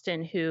in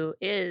Austin who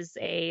is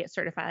a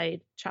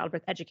certified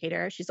childbirth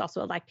educator. She's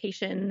also a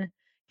lactation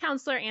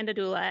counselor and a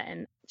doula,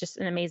 and just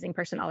an amazing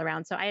person all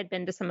around. So I had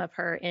been to some of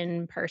her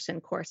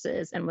in-person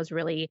courses and was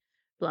really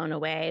blown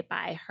away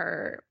by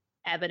her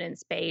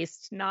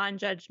evidence-based,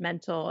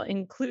 non-judgmental,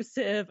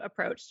 inclusive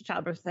approach to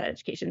childbirth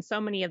education.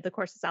 So many of the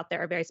courses out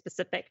there are very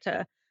specific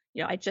to,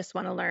 I just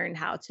want to learn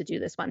how to do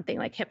this one thing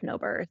like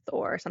hypnobirth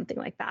or something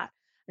like that.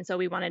 And so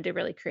we wanted to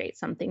really create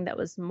something that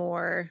was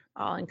more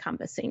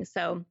all-encompassing.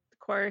 So the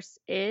course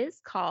is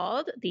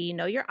called the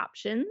Know Your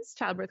Options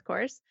Childbirth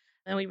Course.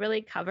 And we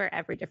really cover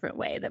every different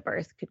way that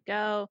birth could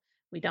go.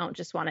 We don't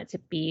just want it to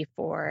be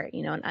for,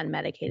 an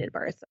unmedicated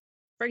birth.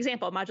 For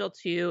example, module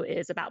 2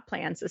 is about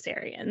planned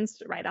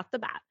cesareans right off the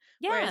bat,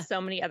 whereas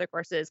so many other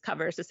courses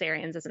cover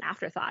cesareans as an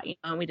afterthought.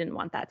 And we didn't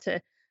want that to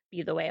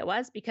be the way it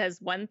was, because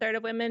 1/3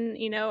 of women,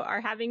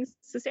 are having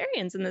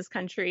cesareans in this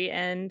country.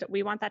 And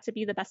we want that to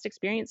be the best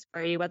experience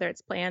for you, whether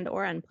it's planned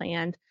or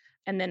unplanned.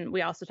 And then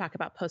we also talk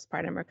about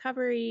postpartum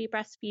recovery,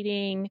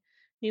 breastfeeding,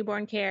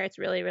 newborn care. It's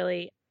really,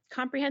 really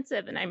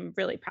comprehensive. And I'm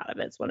really proud of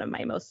it. It's one of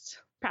my most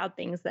proud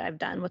things that I've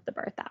done with the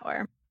Birth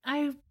Hour.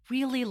 I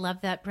really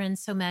love that, Bryn,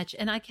 so much.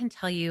 And I can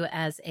tell you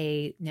as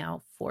a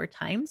now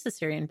 4-time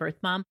cesarean birth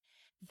mom,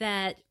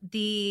 that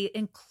the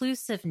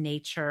inclusive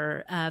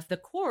nature of the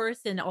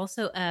course and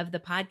also of the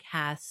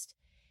podcast,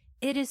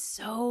 it is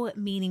so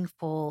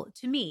meaningful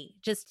to me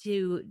just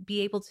to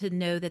be able to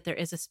know that there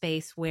is a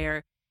space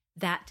where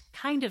that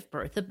kind of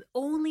birth, the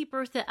only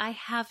birth that I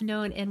have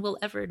known and will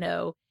ever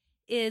know,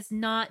 is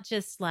not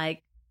just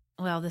like,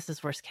 well, this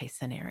is worst case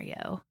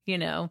scenario,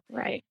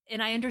 Right.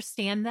 And I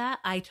understand that.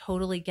 I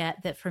totally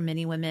get that for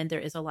many women, there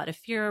is a lot of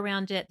fear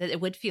around it, that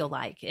it would feel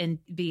like and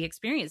be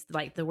experienced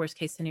like the worst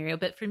case scenario.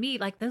 But for me,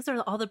 like, those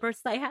are all the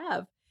births I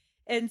have.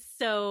 And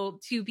so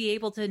to be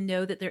able to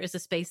know that there is a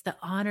space that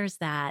honors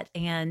that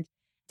and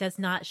does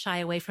not shy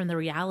away from the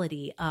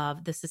reality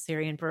of the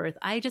cesarean birth,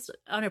 I just,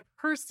 on a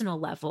personal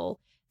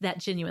level, that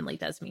genuinely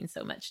does mean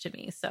so much to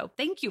me. So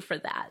thank you for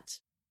that.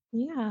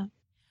 Yeah.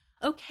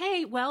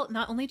 Okay, well,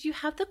 not only do you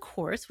have the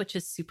course, which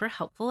is super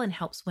helpful and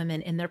helps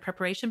women in their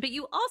preparation, but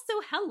you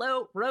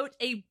also, wrote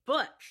a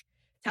book.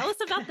 Tell us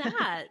about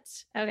that.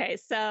 Okay,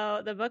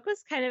 so the book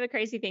was kind of a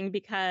crazy thing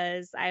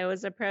because I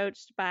was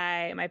approached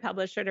by my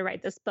publisher to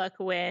write this book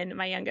when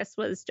my youngest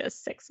was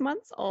just 6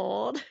 months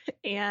old.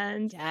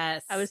 And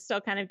yes, I was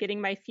still kind of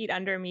getting my feet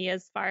under me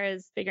as far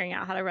as figuring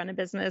out how to run a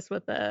business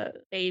with a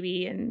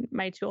baby and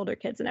my 2 older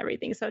kids and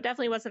everything. So it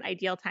definitely wasn't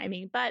ideal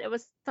timing, but it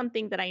was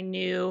something that I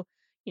knew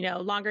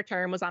longer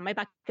term was on my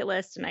bucket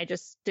list, and I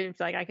just didn't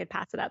feel like I could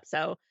pass it up.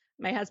 So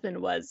my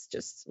husband was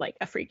just like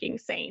a freaking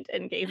saint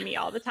and gave me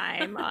all the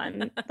time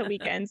on the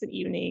weekends and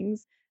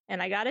evenings.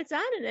 And I got it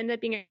done, and it ended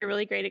up being a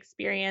really great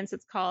experience.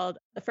 It's called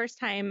The First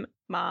Time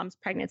Mom's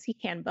Pregnancy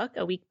Handbook,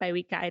 a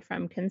week-by-week guide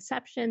from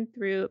conception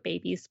through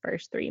baby's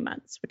first 3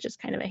 months, which is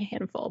kind of a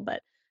handful,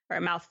 or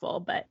a mouthful,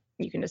 but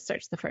you can just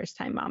search The First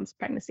Time Mom's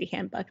Pregnancy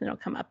Handbook and it'll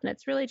come up. And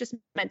it's really just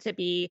meant to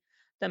be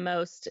the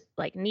most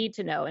need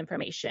to know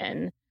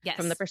information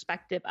from the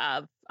perspective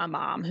of a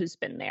mom who's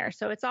been there.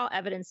 So it's all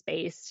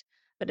evidence-based,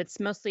 but it's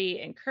mostly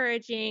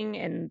encouraging.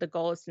 And the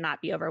goal is to not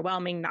be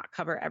overwhelming, not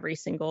cover every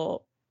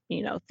single,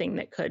 thing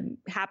that could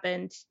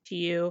happen to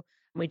you.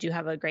 We do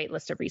have a great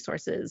list of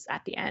resources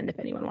at the end if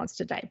anyone wants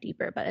to dive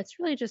deeper, but it's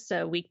really just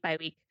a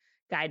week-by-week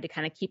guide to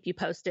kind of keep you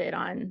posted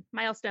on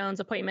milestones,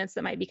 appointments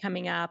that might be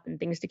coming up, and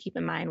things to keep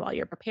in mind while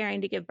you're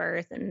preparing to give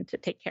birth and to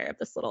take care of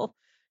this little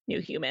new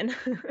human.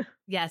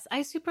 Yes,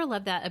 I super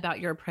love that about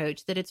your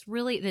approach, that it's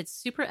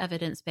super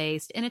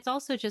evidence-based. And it's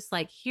also just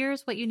like,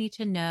 here's what you need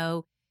to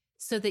know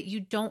so that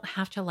you don't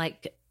have to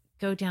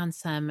go down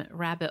some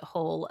rabbit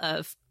hole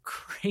of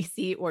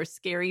crazy or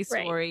scary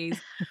stories,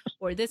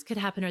 or this could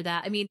happen or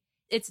that. I mean,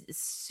 it's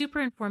super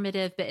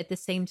informative, but at the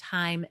same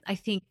time, I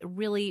think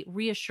really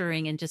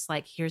reassuring and just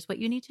like, here's what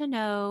you need to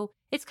know.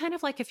 It's kind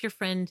of like if your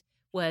friend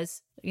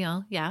was,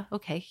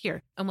 okay,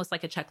 here, almost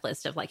like a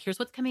checklist of like, here's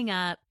what's coming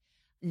up.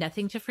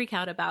 Nothing to freak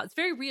out about. It's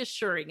very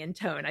reassuring in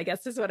tone, I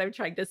guess is what I'm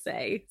trying to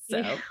say.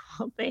 So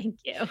well, thank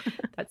you.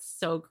 That's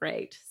so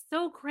great.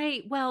 So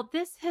great. Well,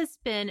 this has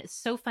been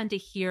so fun to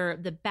hear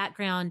the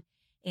background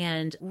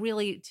and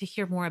really to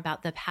hear more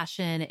about the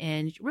passion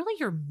and really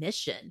your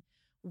mission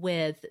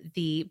with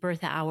the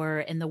Birth Hour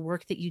and the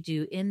work that you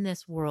do in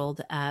this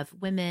world of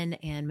women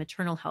and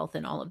maternal health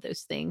and all of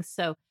those things.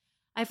 So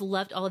I've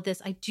loved all of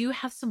this. I do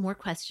have some more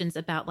questions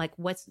about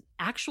what's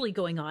actually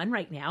going on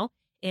right now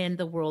in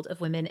the world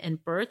of women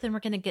and birth. And we're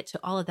going to get to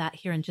all of that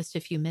here in just a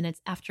few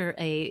minutes after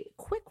a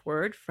quick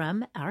word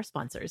from our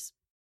sponsors.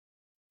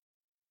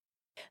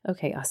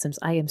 Okay, awesomes.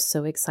 I am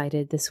so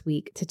excited this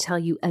week to tell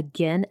you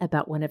again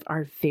about one of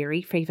our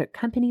very favorite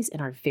companies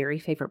and our very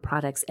favorite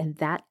products, and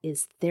that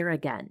is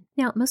Theragun.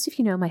 Now, most of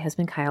you know my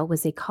husband Kyle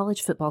was a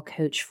college football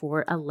coach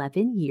for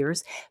 11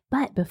 years,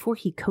 but before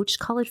he coached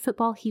college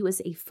football, he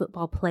was a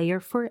football player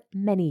for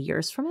many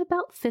years from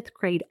about 5th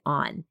grade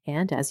on.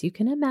 And as you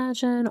can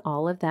imagine,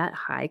 all of that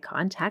high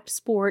contact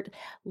sport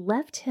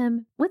left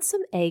him with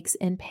some aches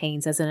and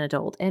pains as an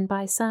adult, and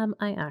by some,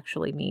 I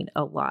actually mean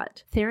a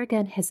lot.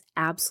 Theragun has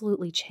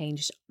absolutely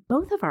changed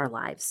both of our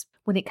lives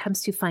when it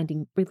comes to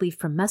finding relief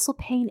from muscle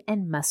pain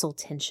and muscle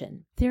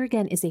tension.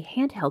 Theragun is a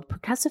handheld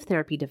percussive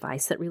therapy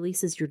device that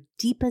releases your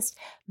deepest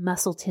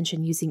muscle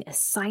tension using a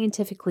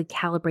scientifically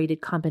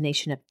calibrated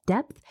combination of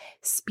depth,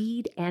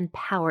 speed, and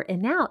power.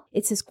 And now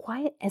it's as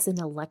quiet as an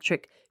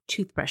electric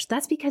toothbrush.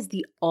 That's because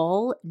the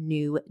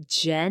all-new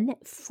Gen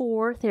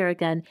 4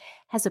 Theragun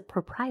has a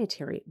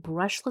proprietary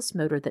brushless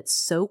motor that's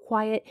so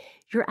quiet,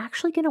 you're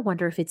actually going to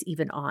wonder if it's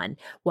even on,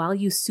 while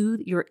you soothe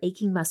your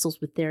aching muscles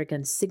with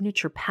Theragun's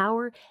signature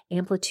power,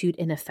 amplitude,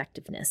 and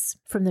effectiveness.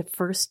 From the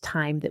first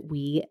time that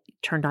we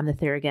turned on the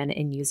Theragun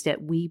and used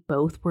it, we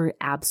both were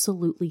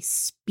absolutely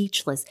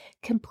speechless,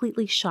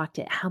 completely shocked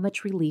at how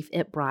much relief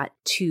it brought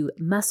to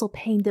muscle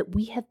pain that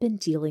we have been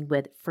dealing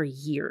with for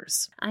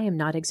years. I am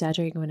not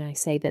exaggerating when I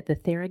say that the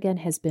Theragun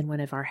has been one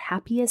of our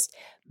happiest,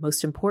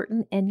 most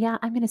important, and yeah,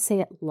 I'm going to say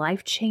it,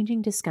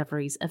 life-changing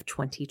discoveries of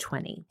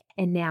 2020.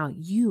 And now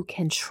you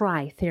can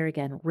try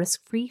Theragun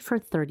risk-free for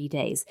 30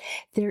 days.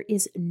 There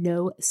is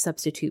no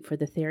substitute for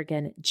the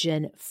Theragun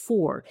Gen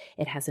 4.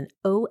 It has an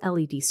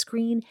OLED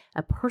screen,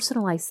 a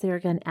personalized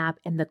Theragun app,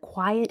 and the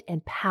quiet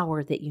and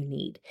power that you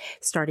need,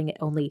 starting at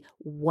only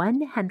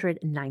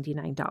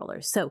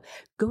 $199. So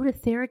go to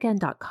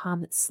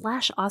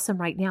Theragun.com/awesome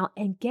right now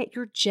and get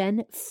your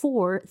Gen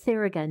 4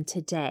 Theragun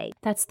today.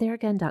 That's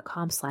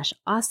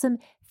Theragun.com/awesome,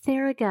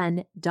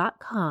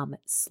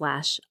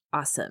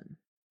 Theragun.com/awesome.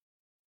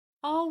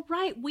 All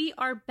right, we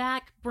are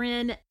back,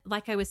 Bryn.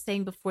 Like I was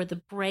saying before the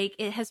break,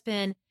 it has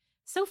been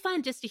so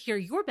fun just to hear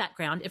your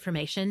background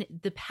information,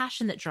 the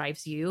passion that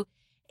drives you,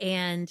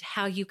 and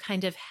how you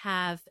kind of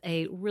have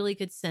a really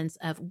good sense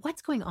of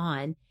what's going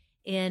on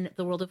in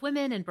the world of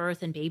women and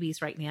birth and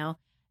babies right now.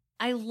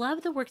 I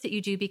love the work that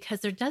you do because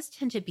there does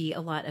tend to be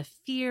a lot of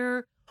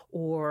fear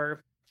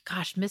or,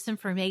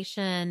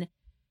 misinformation.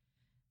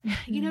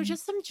 You know,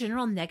 just some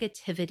general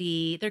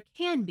negativity. There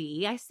can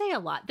be, I say a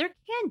lot, there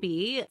can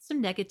be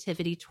some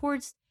negativity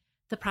towards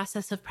the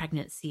process of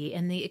pregnancy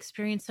and the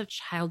experience of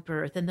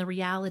childbirth and the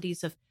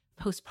realities of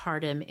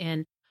postpartum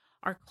in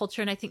our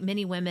culture. And I think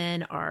many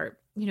women are,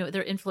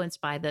 they're influenced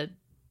by the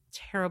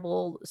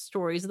terrible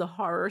stories, the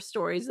horror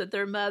stories that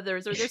their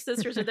mothers or their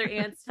sisters or their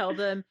aunts tell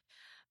them.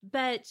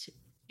 But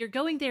you're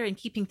going there and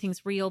keeping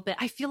things real. But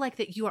I feel like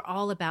that you are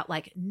all about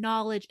like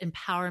knowledge,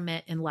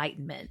 empowerment,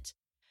 enlightenment.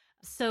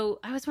 So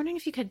I was wondering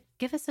if you could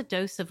give us a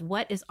dose of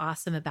what is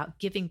awesome about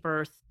giving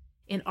birth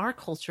in our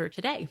culture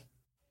today.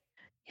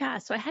 Yeah,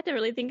 so I had to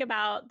really think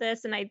about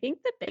this. And I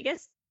think the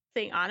biggest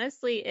thing,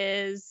 honestly,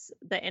 is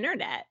the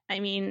internet. I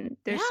mean,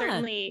 there's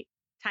certainly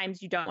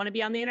times you don't want to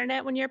be on the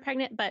internet when you're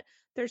pregnant, but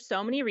there's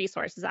so many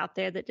resources out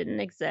there that didn't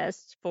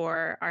exist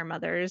for our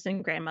mothers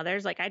and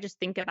grandmothers. Like I just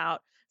think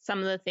about some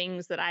of the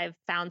things that I've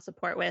found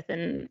support with,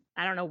 and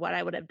I don't know what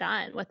I would have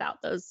done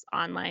without those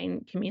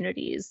online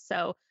communities.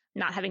 So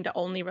not having to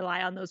only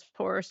rely on those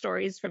horror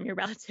stories from your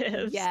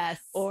relatives. Yes.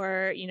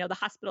 Or, the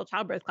hospital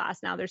childbirth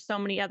class. Now there's so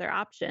many other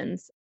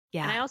options.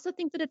 Yeah. And I also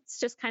think that it's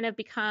just kind of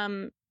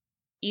become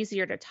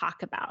easier to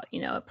talk about.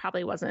 It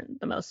probably wasn't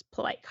the most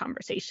polite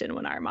conversation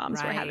when our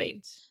moms were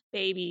having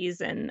babies.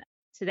 And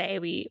today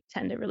we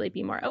tend to really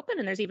be more open.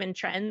 And there's even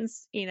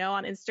trends,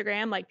 on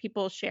Instagram, like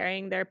people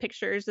sharing their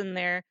pictures and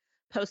their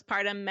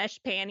postpartum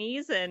mesh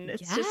panties. And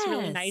it's just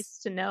really nice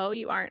to know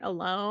you aren't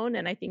alone.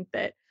 And I think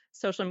that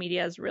social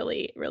media has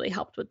really, really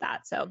helped with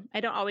that. So I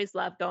don't always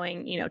love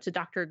going, to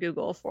Dr.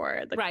 Google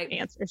for the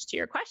answers to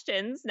your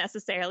questions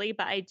necessarily,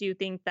 but I do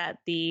think that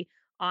the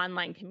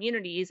online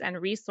communities and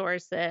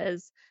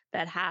resources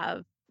that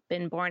have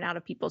been born out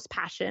of people's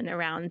passion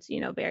around,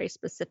 very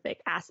specific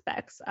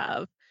aspects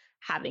of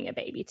having a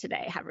baby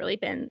today have really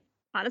been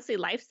honestly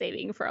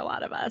life-saving for a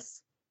lot of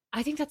us.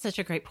 I think that's such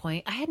a great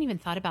point. I hadn't even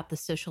thought about the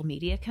social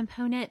media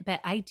component, but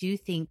I do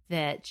think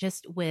that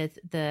just with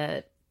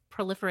the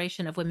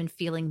proliferation of women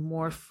feeling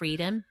more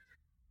freedom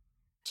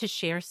to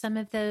share some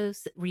of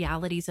those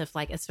realities of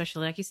like,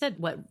 especially like you said,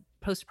 what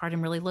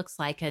postpartum really looks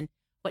like and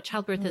what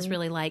childbirth is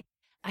really like.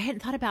 I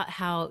hadn't thought about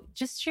how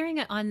just sharing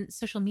it on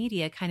social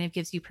media kind of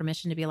gives you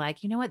permission to be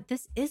like, you know what,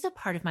 this is a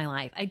part of my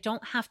life. I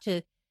don't have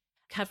to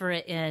cover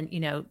it in,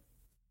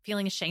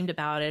 feeling ashamed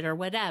about it or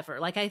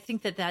whatever. Like, I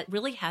think that that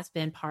really has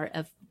been part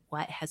of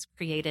what has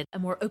created a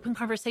more open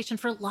conversation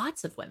for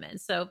lots of women.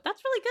 So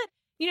that's really good.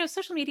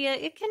 Social media,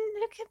 it can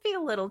be a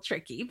little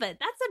tricky, but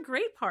that's a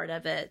great part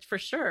of it for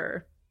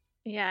sure.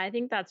 Yeah, I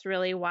think that's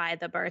really why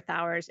the Birth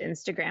Hours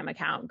Instagram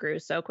account grew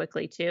so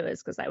quickly too,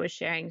 is because I was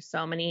sharing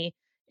so many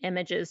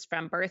images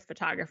from birth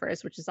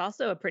photographers, which is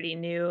also a pretty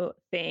new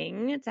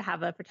thing to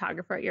have a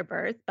photographer at your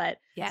birth. But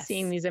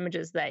seeing these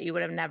images that you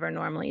would have never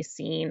normally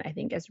seen, I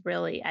think is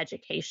really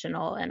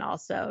educational. And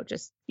also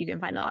just you can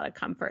find a lot of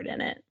comfort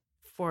in it.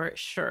 For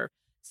sure.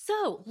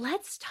 So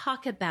let's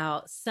talk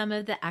about some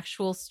of the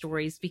actual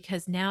stories,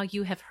 because now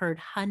you have heard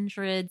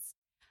hundreds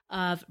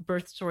of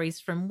birth stories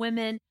from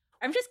women.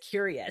 I'm just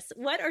curious,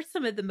 what are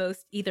some of the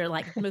most either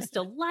like most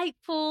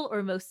delightful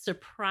or most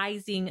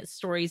surprising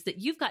stories that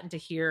you've gotten to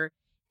hear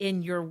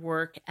in your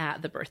work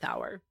at the Birth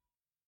Hour?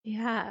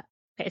 Yeah.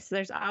 Okay. So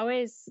there's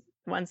always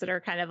ones that are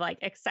kind of like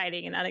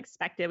exciting and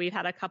unexpected. We've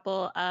had a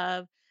couple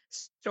of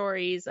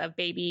stories of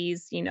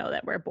babies,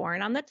 that were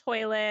born on the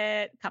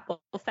toilet. A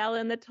couple fell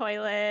in the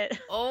toilet.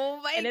 Oh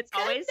my And it's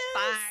goodness. always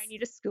fine. You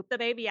just scoop the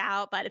baby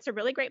out, but it's a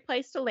really great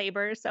place to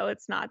labor. So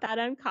it's not that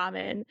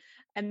uncommon.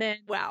 And then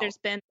there's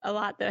been a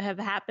lot that have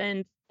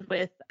happened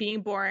with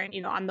being born,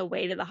 on the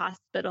way to the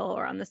hospital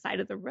or on the side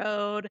of the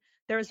road.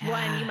 There was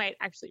one, you might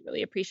actually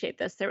really appreciate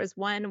this. There was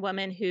one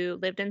woman who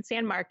lived in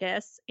San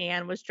Marcos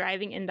and was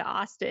driving into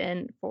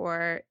Austin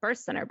for birth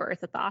center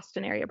birth at the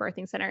Austin Area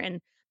Birthing Center. And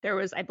there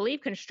was, I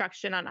believe,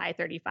 construction on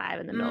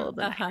I-35 in the middle of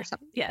the night or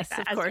something. Yes,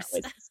 like that, of course.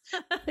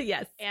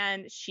 Yes.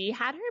 And she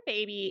had her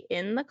baby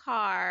in the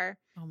car,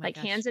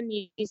 hands and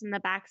knees in the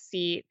back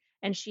seat.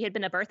 And she had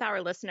been a Birth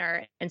Hour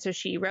listener. And so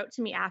she wrote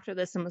to me after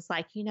this and was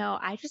like,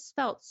 I just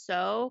felt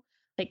so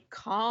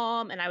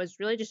calm. And I was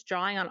really just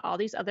drawing on all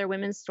these other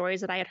women's stories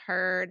that I had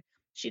heard.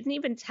 She didn't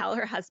even tell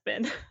her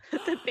husband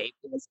that the baby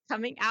was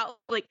coming out.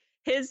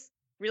 His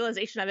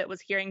realization of it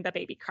was hearing the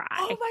baby cry.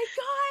 Oh my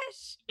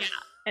gosh. Yeah.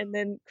 And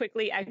then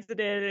quickly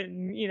exited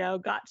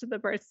and, got to the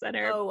birth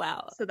center. Oh,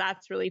 wow. So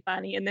that's really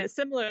funny. And then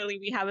similarly,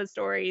 we have a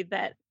story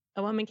that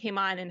a woman came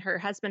on and her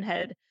husband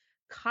had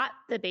caught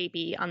the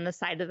baby on the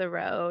side of the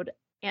road,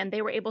 and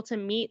they were able to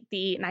meet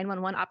the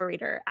 911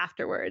 operator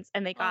afterwards.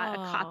 And they got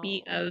a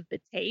copy of the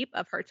tape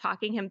of her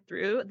talking him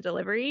through the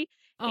delivery.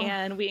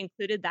 And we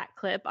included that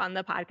clip on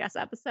the podcast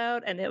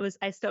episode. And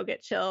I still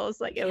get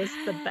chills. It was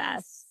the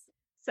best.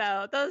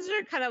 So those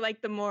are kind of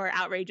the more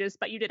outrageous,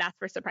 but you did ask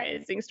for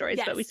surprising stories,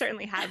 but we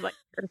certainly have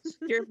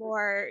your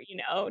more,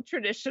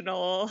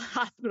 traditional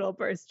hospital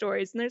birth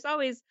stories. And there's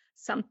always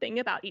something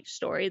about each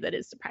story that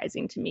is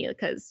surprising to me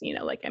because,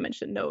 like I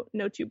mentioned,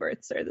 no two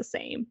births are the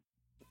same.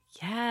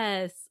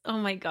 Yes. Oh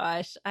my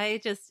gosh.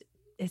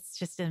 It's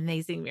just an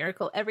amazing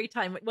miracle every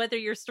time, whether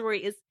your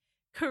story is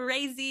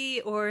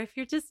crazy or if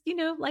you're just,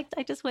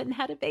 I just went and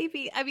had a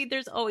baby. I mean,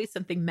 there's always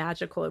something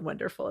magical and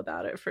wonderful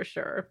about it for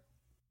sure.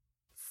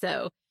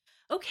 So,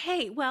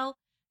 okay, well,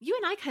 you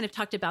and I kind of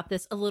talked about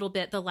this a little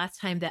bit the last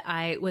time that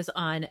I was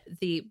on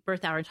the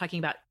Birth Hour and talking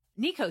about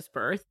Nico's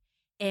birth.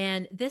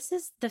 And this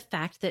is the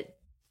fact that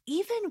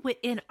even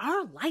within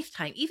our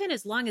lifetime, even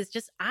as long as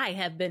just I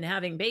have been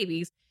having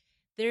babies,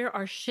 there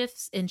are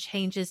shifts and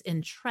changes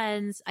in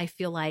trends. I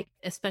feel like,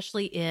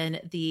 especially in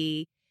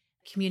the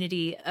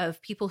community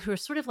of people who are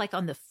sort of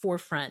on the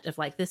forefront of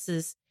this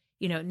is,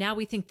 now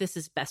we think this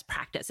is best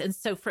practice. And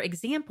so, for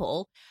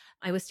example,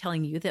 I was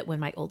telling you that when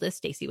my oldest,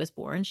 Stacy, was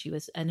born, she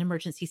was an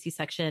emergency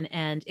C-section,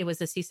 and it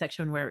was a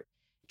C-section where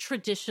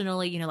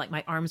traditionally,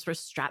 my arms were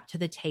strapped to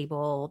the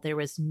table. There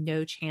was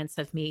no chance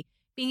of me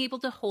being able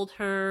to hold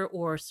her,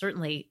 or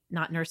certainly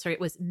not nurse her. It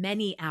was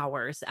many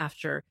hours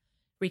after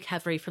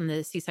recovery from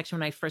the C-section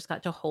when I first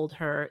got to hold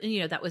her.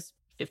 And, that was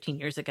 15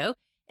 years ago.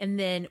 And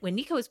then when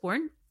Nico was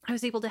born, I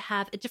was able to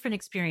have a different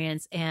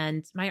experience,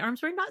 and my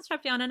arms were not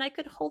strapped down and I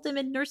could hold him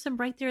and nurse him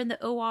right there in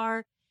the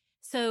OR.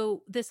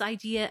 So this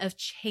idea of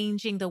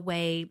changing the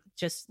way,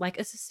 just like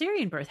a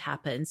cesarean birth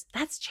happens,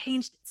 that's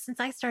changed since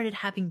I started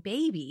having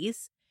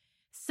babies.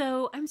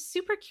 So I'm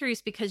super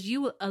curious because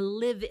you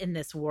live in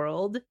this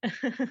world.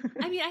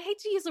 I mean, I hate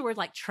to use the word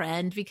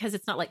trend because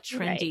it's not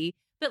trendy,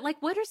 but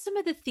what are some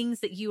of the things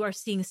that you are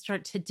seeing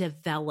start to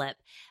develop?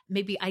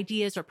 Maybe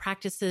ideas or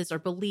practices or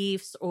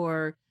beliefs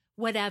or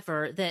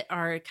whatever that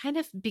are kind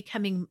of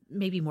becoming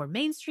maybe more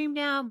mainstream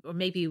now, or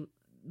maybe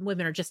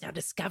women are just now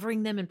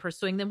discovering them and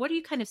pursuing them. What are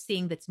you kind of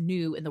seeing that's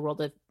new in the world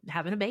of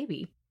having a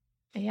baby?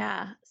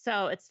 Yeah.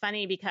 So it's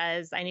funny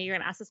because I knew you were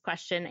going to ask this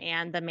question.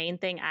 And the main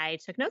thing I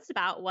took notes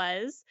about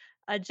was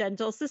a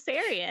gentle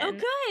cesarean. Oh,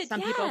 good.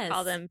 Some people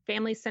call them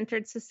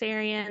family-centered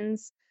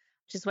cesareans,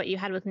 which is what you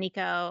had with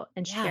Nico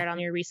and shared on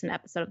your recent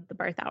episode of the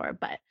Birth Hour.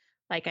 But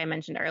like I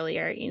mentioned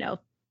earlier,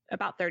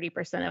 about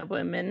 30% of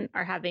women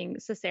are having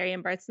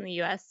cesarean births in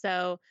the US.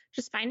 So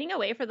just finding a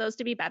way for those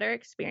to be better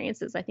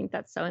experiences, I think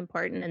that's so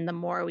important. And the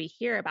more we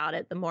hear about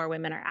it, the more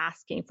women are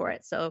asking for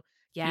it. So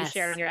you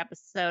shared on your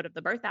episode of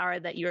the Birth Hour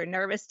that you were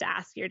nervous to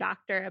ask your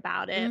doctor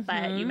about it,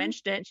 but you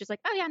mentioned it and she's like,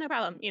 oh yeah, no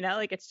problem.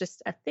 It's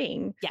just a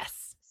thing.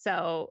 Yes.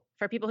 So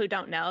for people who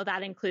don't know,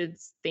 that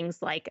includes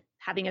things like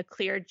having a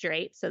clear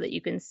drape so that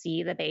you can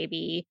see the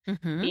baby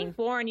being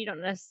born. You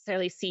don't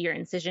necessarily see your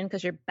incision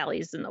because your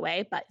belly's in the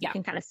way, but you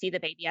can kind of see the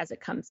baby as it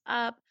comes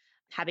up,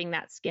 having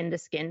that skin to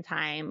skin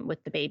time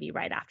with the baby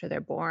right after they're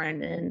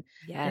born. And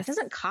it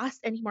doesn't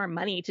cost any more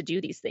money to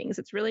do these things.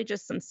 It's really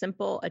just some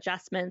simple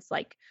adjustments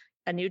like,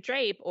 a new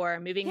drape or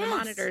moving the Yes.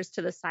 monitors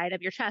to the side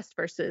of your chest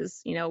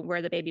versus,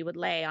 where the baby would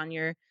lay on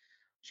your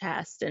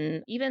chest,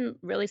 and even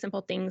really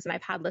simple things. And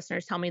I've had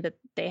listeners tell me that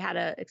they had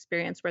an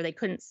experience where they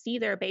couldn't see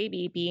their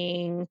baby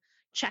being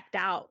checked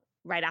out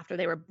right after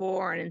they were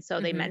born. And so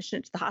they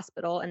mentioned it to the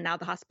hospital, and now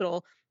the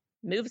hospital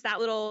moves that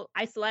little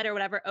isolette or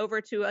whatever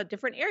over to a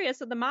different area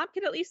so the mom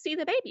can at least see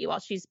the baby while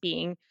she's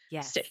being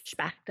stitched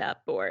back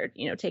up or,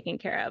 taken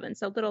care of. And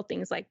so little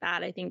things like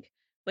that, I think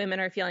women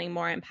are feeling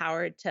more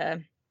empowered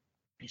to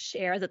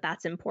share that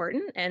that's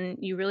important. And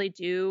you really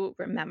do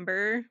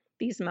remember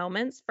these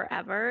moments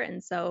forever.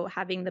 And so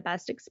having the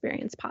best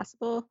experience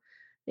possible,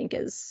 I think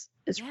is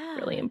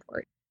really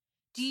important.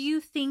 Do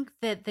you think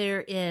that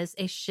there is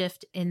a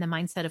shift in the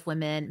mindset of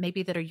women,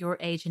 maybe that are your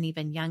age and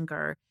even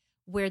younger,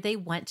 where they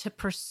want to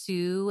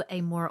pursue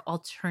a more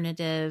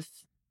alternative,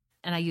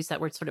 and I use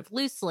that word sort of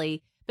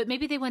loosely, but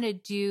maybe they want to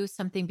do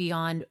something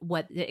beyond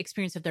what the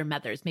experience of their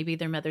mothers? Maybe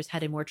their mothers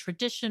had a more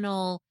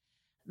traditional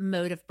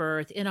mode of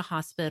birth in a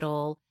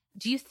hospital.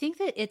 Do you think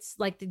that it's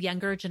like the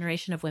younger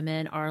generation of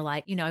women are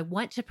like, I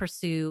want to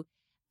pursue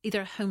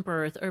either home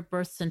birth or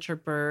birth center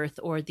birth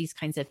or these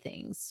kinds of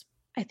things?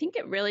 I think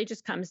it really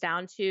just comes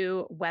down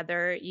to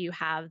whether you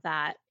have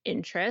that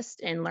interest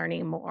in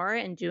learning more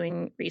and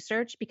doing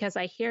research, because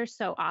I hear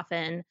so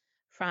often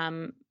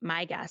from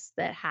my guests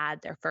that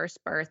had their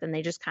first birth and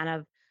they just kind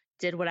of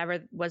did whatever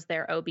was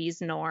their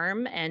OB's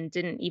norm and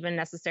didn't even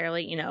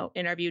necessarily,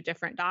 interview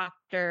different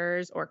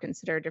doctors or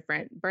consider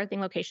different birthing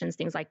locations,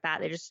 things like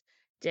that. They just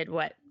did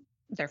what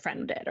their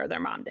friend did or their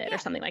mom did or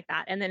something like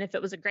that. And then if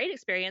it was a great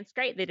experience,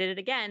 great, they did it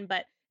again.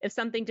 But if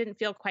something didn't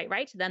feel quite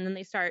right to them, then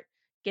they start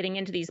getting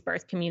into these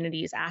birth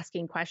communities,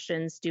 asking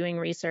questions, doing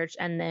research,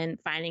 and then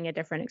finding a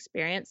different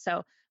experience.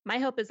 So my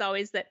hope is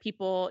always that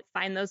people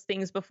find those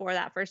things before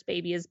that first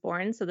baby is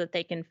born so that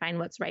they can find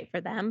what's right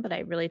for them. But I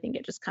really think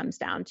it just comes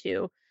down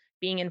to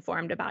being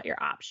informed about your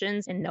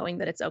options and knowing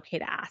that it's okay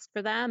to ask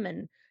for them.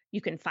 And you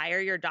can fire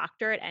your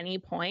doctor at any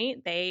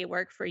point. They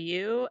work for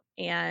you.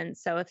 And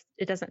so if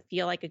it doesn't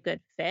feel like a good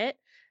fit,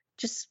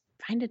 just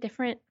find a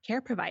different care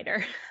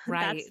provider.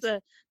 Right. That's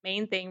the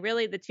main thing.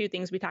 Really, the two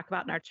things we talk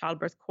about in our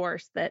childbirth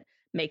course that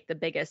make the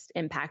biggest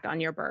impact on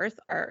your birth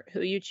are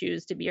who you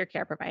choose to be your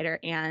care provider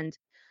and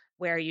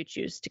where you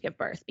choose to give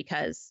birth.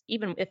 Because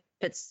even if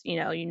it's, you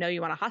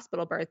want a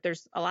hospital birth,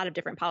 there's a lot of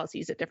different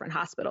policies at different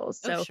hospitals.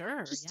 So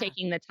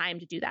taking the time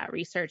to do that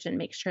research and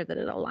make sure that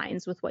it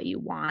aligns with what you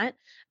want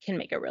can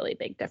make a really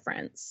big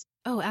difference.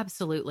 Oh,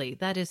 absolutely.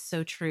 That is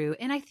so true.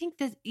 And I think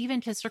that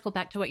even to circle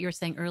back to what you were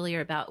saying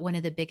earlier about one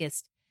of the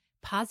biggest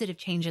positive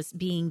changes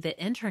being the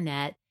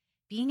internet,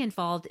 being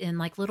involved in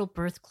like little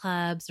birth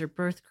clubs or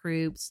birth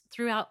groups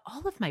throughout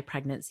all of my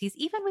pregnancies.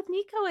 Even with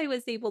Nico, I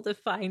was able to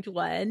find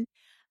one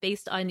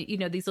based on,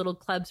 these little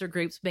clubs or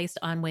groups based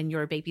on when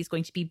your baby's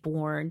going to be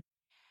born.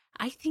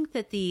 I think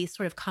that the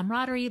sort of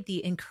camaraderie,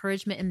 the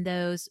encouragement in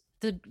those,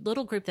 the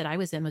little group that I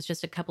was in was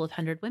just a couple of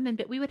hundred women,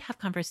 but we would have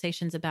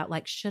conversations about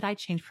like, should I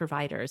change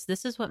providers?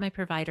 This is what my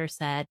provider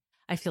said.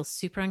 I feel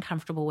super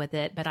uncomfortable with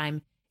it, but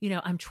I'm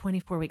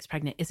 24 weeks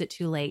pregnant. Is it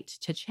too late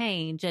to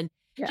change? And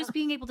just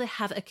being able to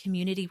have a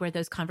community where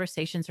those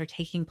conversations are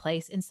taking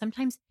place. And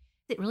sometimes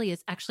it really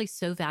is actually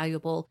so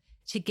valuable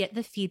to get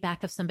the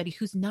feedback of somebody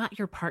who's not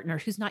your partner,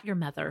 who's not your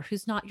mother,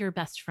 who's not your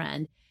best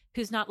friend,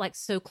 who's not like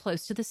so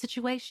close to the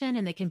situation,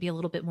 and they can be a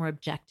little bit more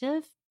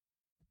objective.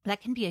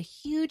 That can be a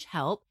huge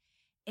help.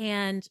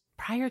 And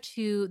prior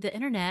to the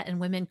internet and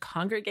women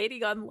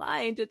congregating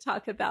online to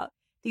talk about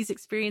these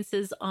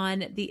experiences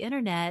on the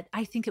internet,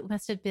 I think it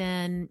must have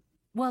been,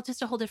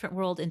 just a whole different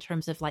world in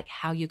terms of like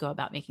how you go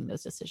about making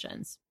those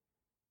decisions.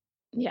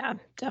 Yeah,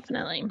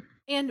 definitely.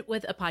 And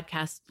with a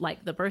podcast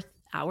like The Birth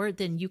Hour,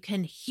 then you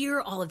can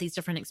hear all of these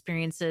different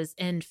experiences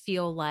and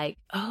feel like,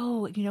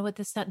 oh, you know what,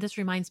 this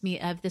reminds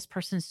me of this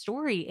person's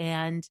story.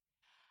 And,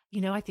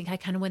 I think I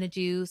kind of want to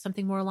do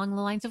something more along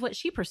the lines of what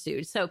she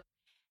pursued. So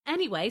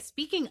anyway,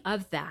 speaking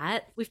of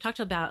that, we've talked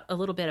about a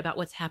little bit about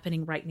what's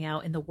happening right now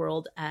in the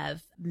world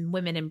of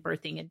women and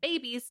birthing and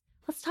babies.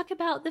 Let's talk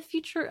about the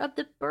future of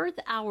the Birth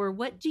Hour.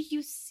 What do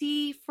you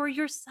see for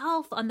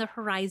yourself on the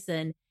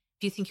horizon?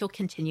 Do you think you'll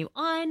continue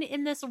on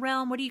in this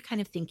realm? What are you kind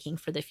of thinking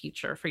for the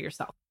future for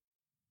yourself?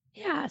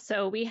 Yeah,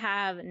 so we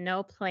have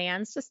no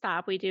plans to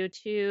stop. We do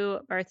 2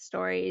 birth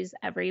stories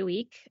every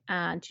week,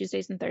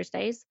 Tuesdays and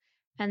Thursdays.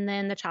 And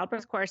then the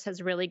childbirth course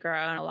has really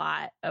grown a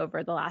lot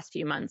over the last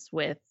few months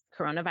with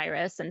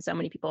coronavirus and so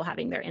many people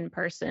having their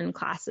in-person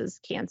classes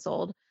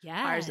canceled.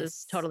 Yes. Ours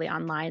is totally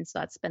online. So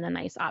that's been a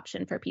nice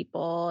option for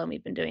people. And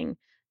we've been doing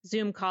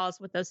Zoom calls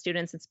with those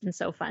students. It's been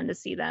so fun to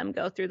see them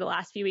go through the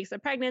last few weeks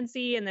of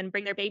pregnancy and then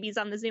bring their babies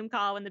on the Zoom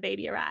call when the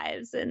baby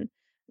arrives. And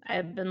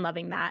I've been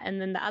loving that. And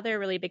then the other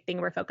really big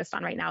thing we're focused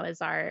on right now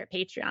is our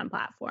Patreon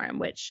platform,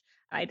 which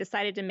I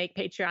decided to make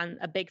Patreon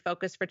a big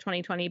focus for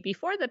 2020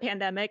 before the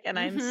pandemic. And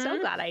I'm so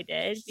glad I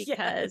did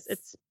because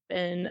it's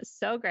been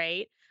so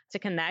great to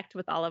connect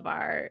with all of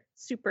our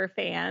super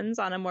fans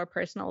on a more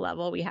personal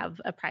level. We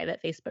have a private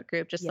Facebook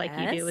group, just like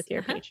you do with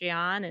your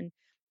Patreon. And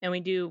and we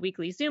do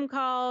weekly Zoom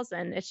calls,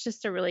 and it's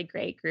just a really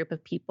great group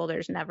of people.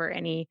 There's never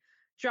any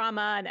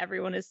drama, and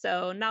everyone is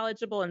so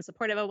knowledgeable and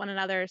supportive of one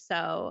another.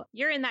 So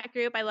you're in that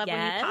group. I love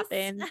when you pop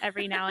in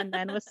every now and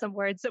then with some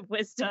words of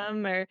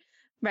wisdom or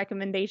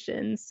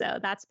recommendations. So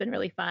that's been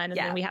really fun. And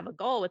then we have a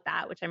goal with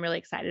that, which I'm really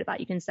excited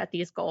about. You can set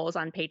these goals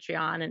on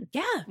Patreon. And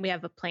we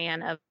have a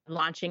plan of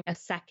launching a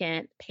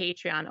second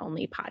Patreon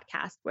only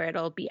podcast where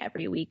it'll be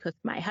every week with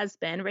my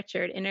husband,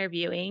 Richard,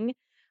 interviewing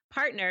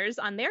partners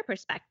on their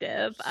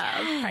perspective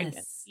of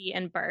pregnancy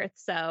and birth.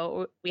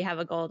 So we have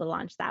a goal to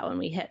launch that when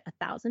we hit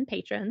 1,000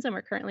 patrons, and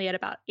we're currently at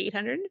about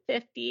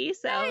 850.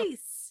 So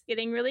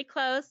getting really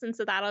close. And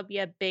so that'll be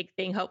a big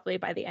thing, hopefully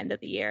by the end of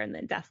the year, and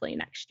then definitely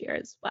next year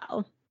as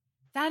well.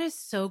 That is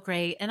so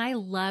great. And I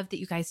love that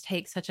you guys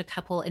take such a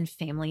couple and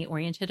family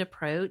oriented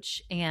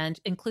approach and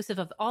inclusive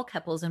of all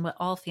couples and what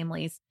all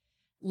families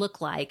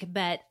look like.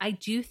 But I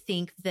do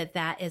think that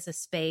that is a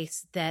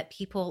space that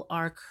people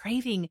are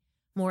craving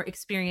more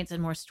experience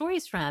and more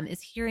stories from,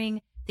 is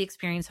hearing the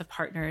experience of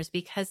partners,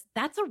 because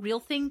that's a real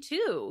thing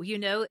too. You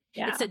know,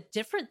 it's a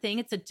different thing.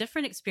 It's a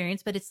different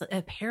experience, but it's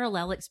a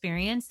parallel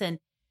experience. And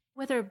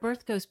whether a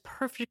birth goes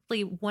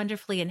perfectly,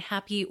 wonderfully and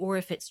happy, or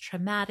if it's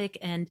traumatic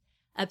and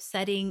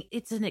upsetting,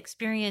 it's an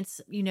experience.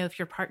 You know, if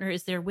your partner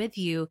is there with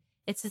you,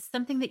 it's just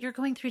something that you're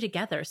going through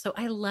together. So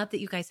I love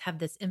that you guys have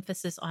this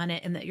emphasis on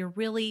it, and that you're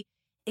really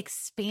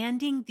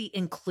expanding the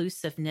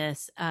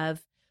inclusiveness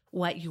of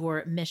what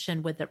your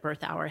mission with the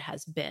Birth Hour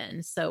has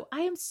been. So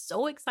I am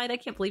so excited. I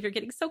can't believe you're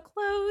getting so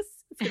close.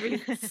 It's going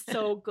to be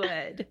so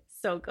good.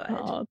 So good.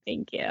 Oh,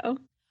 thank you.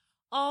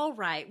 All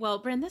right.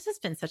 Well, Brynn, this has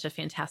been such a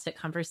fantastic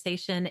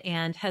conversation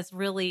and has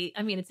really,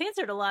 I mean, it's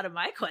answered a lot of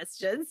my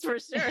questions for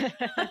sure.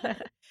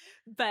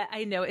 But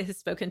I know it has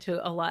spoken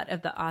to a lot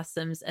of the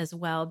awesomes as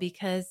well,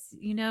 because,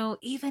 you know,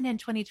 even in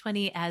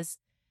 2020, as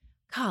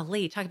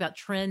golly, talk about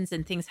trends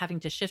and things having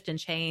to shift and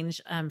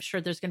change, I'm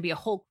sure there's going to be a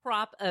whole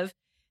crop of,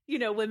 you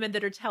know, women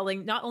that are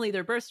telling not only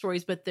their birth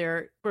stories, but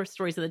their birth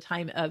stories at the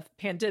time of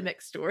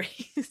pandemic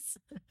stories.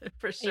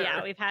 For sure.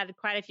 Yeah, we've had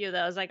quite a few of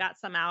those. I got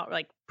some out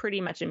like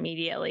pretty much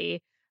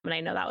immediately. And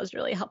I know that was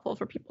really helpful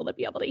for people to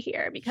be able to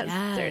hear, because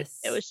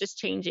it was just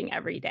changing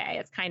every day.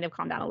 It's kind of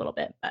calmed down a little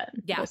bit, but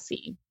we'll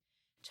see.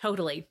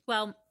 Totally.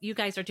 Well, you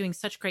guys are doing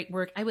such great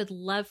work. I would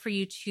love for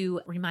you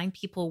to remind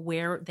people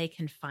where they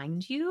can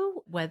find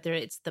you, whether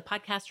it's the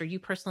podcast or you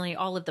personally,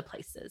 all of the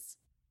places.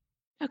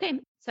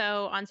 Okay.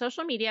 So on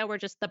social media, we're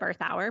just the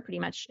Birth Hour, pretty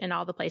much in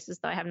all the places,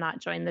 though I have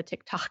not joined the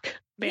TikTok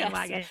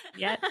bandwagon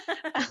yet.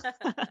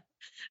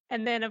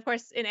 And then, of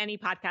course, in any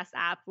podcast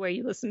app where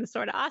you listen to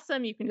Sorta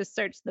Awesome, you can just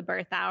search the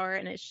Birth Hour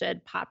and it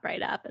should pop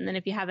right up. And then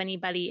if you have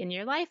anybody in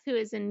your life who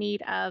is in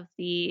need of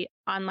the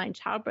online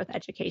childbirth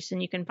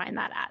education, you can find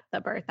that at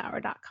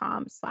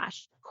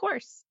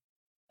thebirthour.com/course.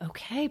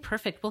 Okay,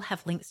 perfect. We'll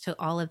have links to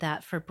all of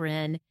that for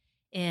Brynn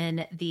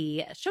in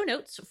the show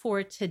notes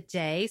for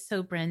today.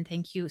 So Brynn,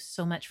 thank you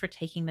so much for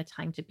taking the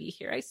time to be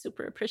here. I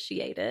super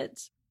appreciate it.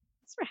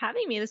 Thanks for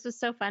having me. This was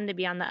so fun to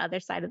be on the other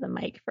side of the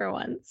mic for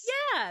once.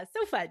 Yeah,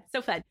 so fun.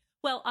 So fun.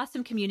 Well,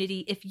 awesome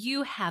community. If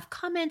you have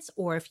comments,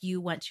 or if you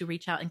want to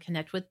reach out and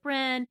connect with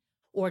Brynn,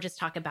 or just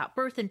talk about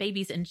birth and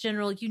babies in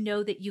general, you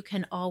know that you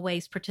can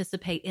always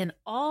participate in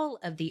all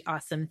of the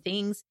awesome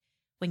things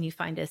when you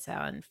find us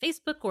on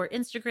Facebook or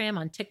Instagram,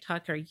 on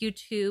TikTok or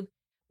YouTube.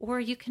 Or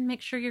you can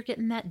make sure you're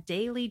getting that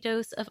daily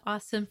dose of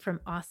awesome from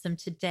Awesome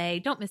Today.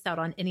 Don't miss out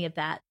on any of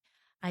that.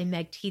 I'm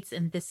Meg Tietz,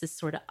 and this is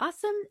Sorta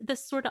Awesome. The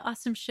Sorta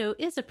Awesome Show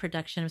is a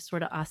production of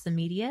Sorta Awesome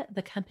Media,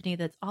 the company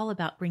that's all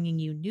about bringing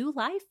you new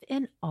life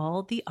in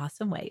all the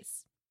awesome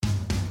ways.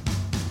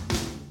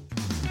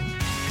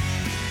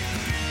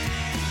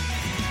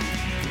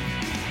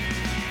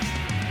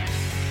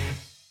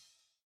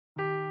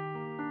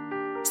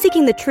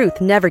 Seeking the truth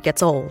never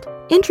gets old.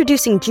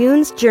 Introducing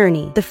June's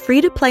Journey, the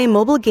free-to-play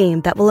mobile game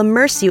that will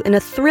immerse you in a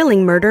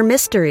thrilling murder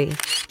mystery.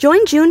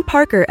 Join June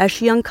Parker as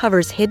she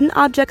uncovers hidden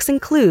objects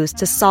and clues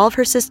to solve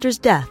her sister's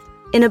death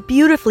in a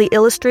beautifully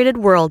illustrated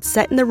world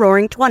set in the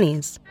Roaring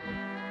 '20s.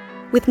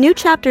 With new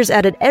chapters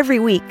added every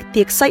week,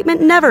 the excitement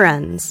never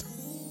ends.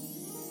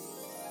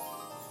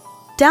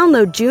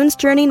 Download June's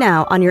Journey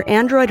now on your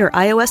Android or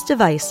iOS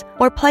device,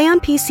 or play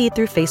on PC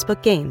through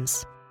Facebook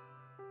Games.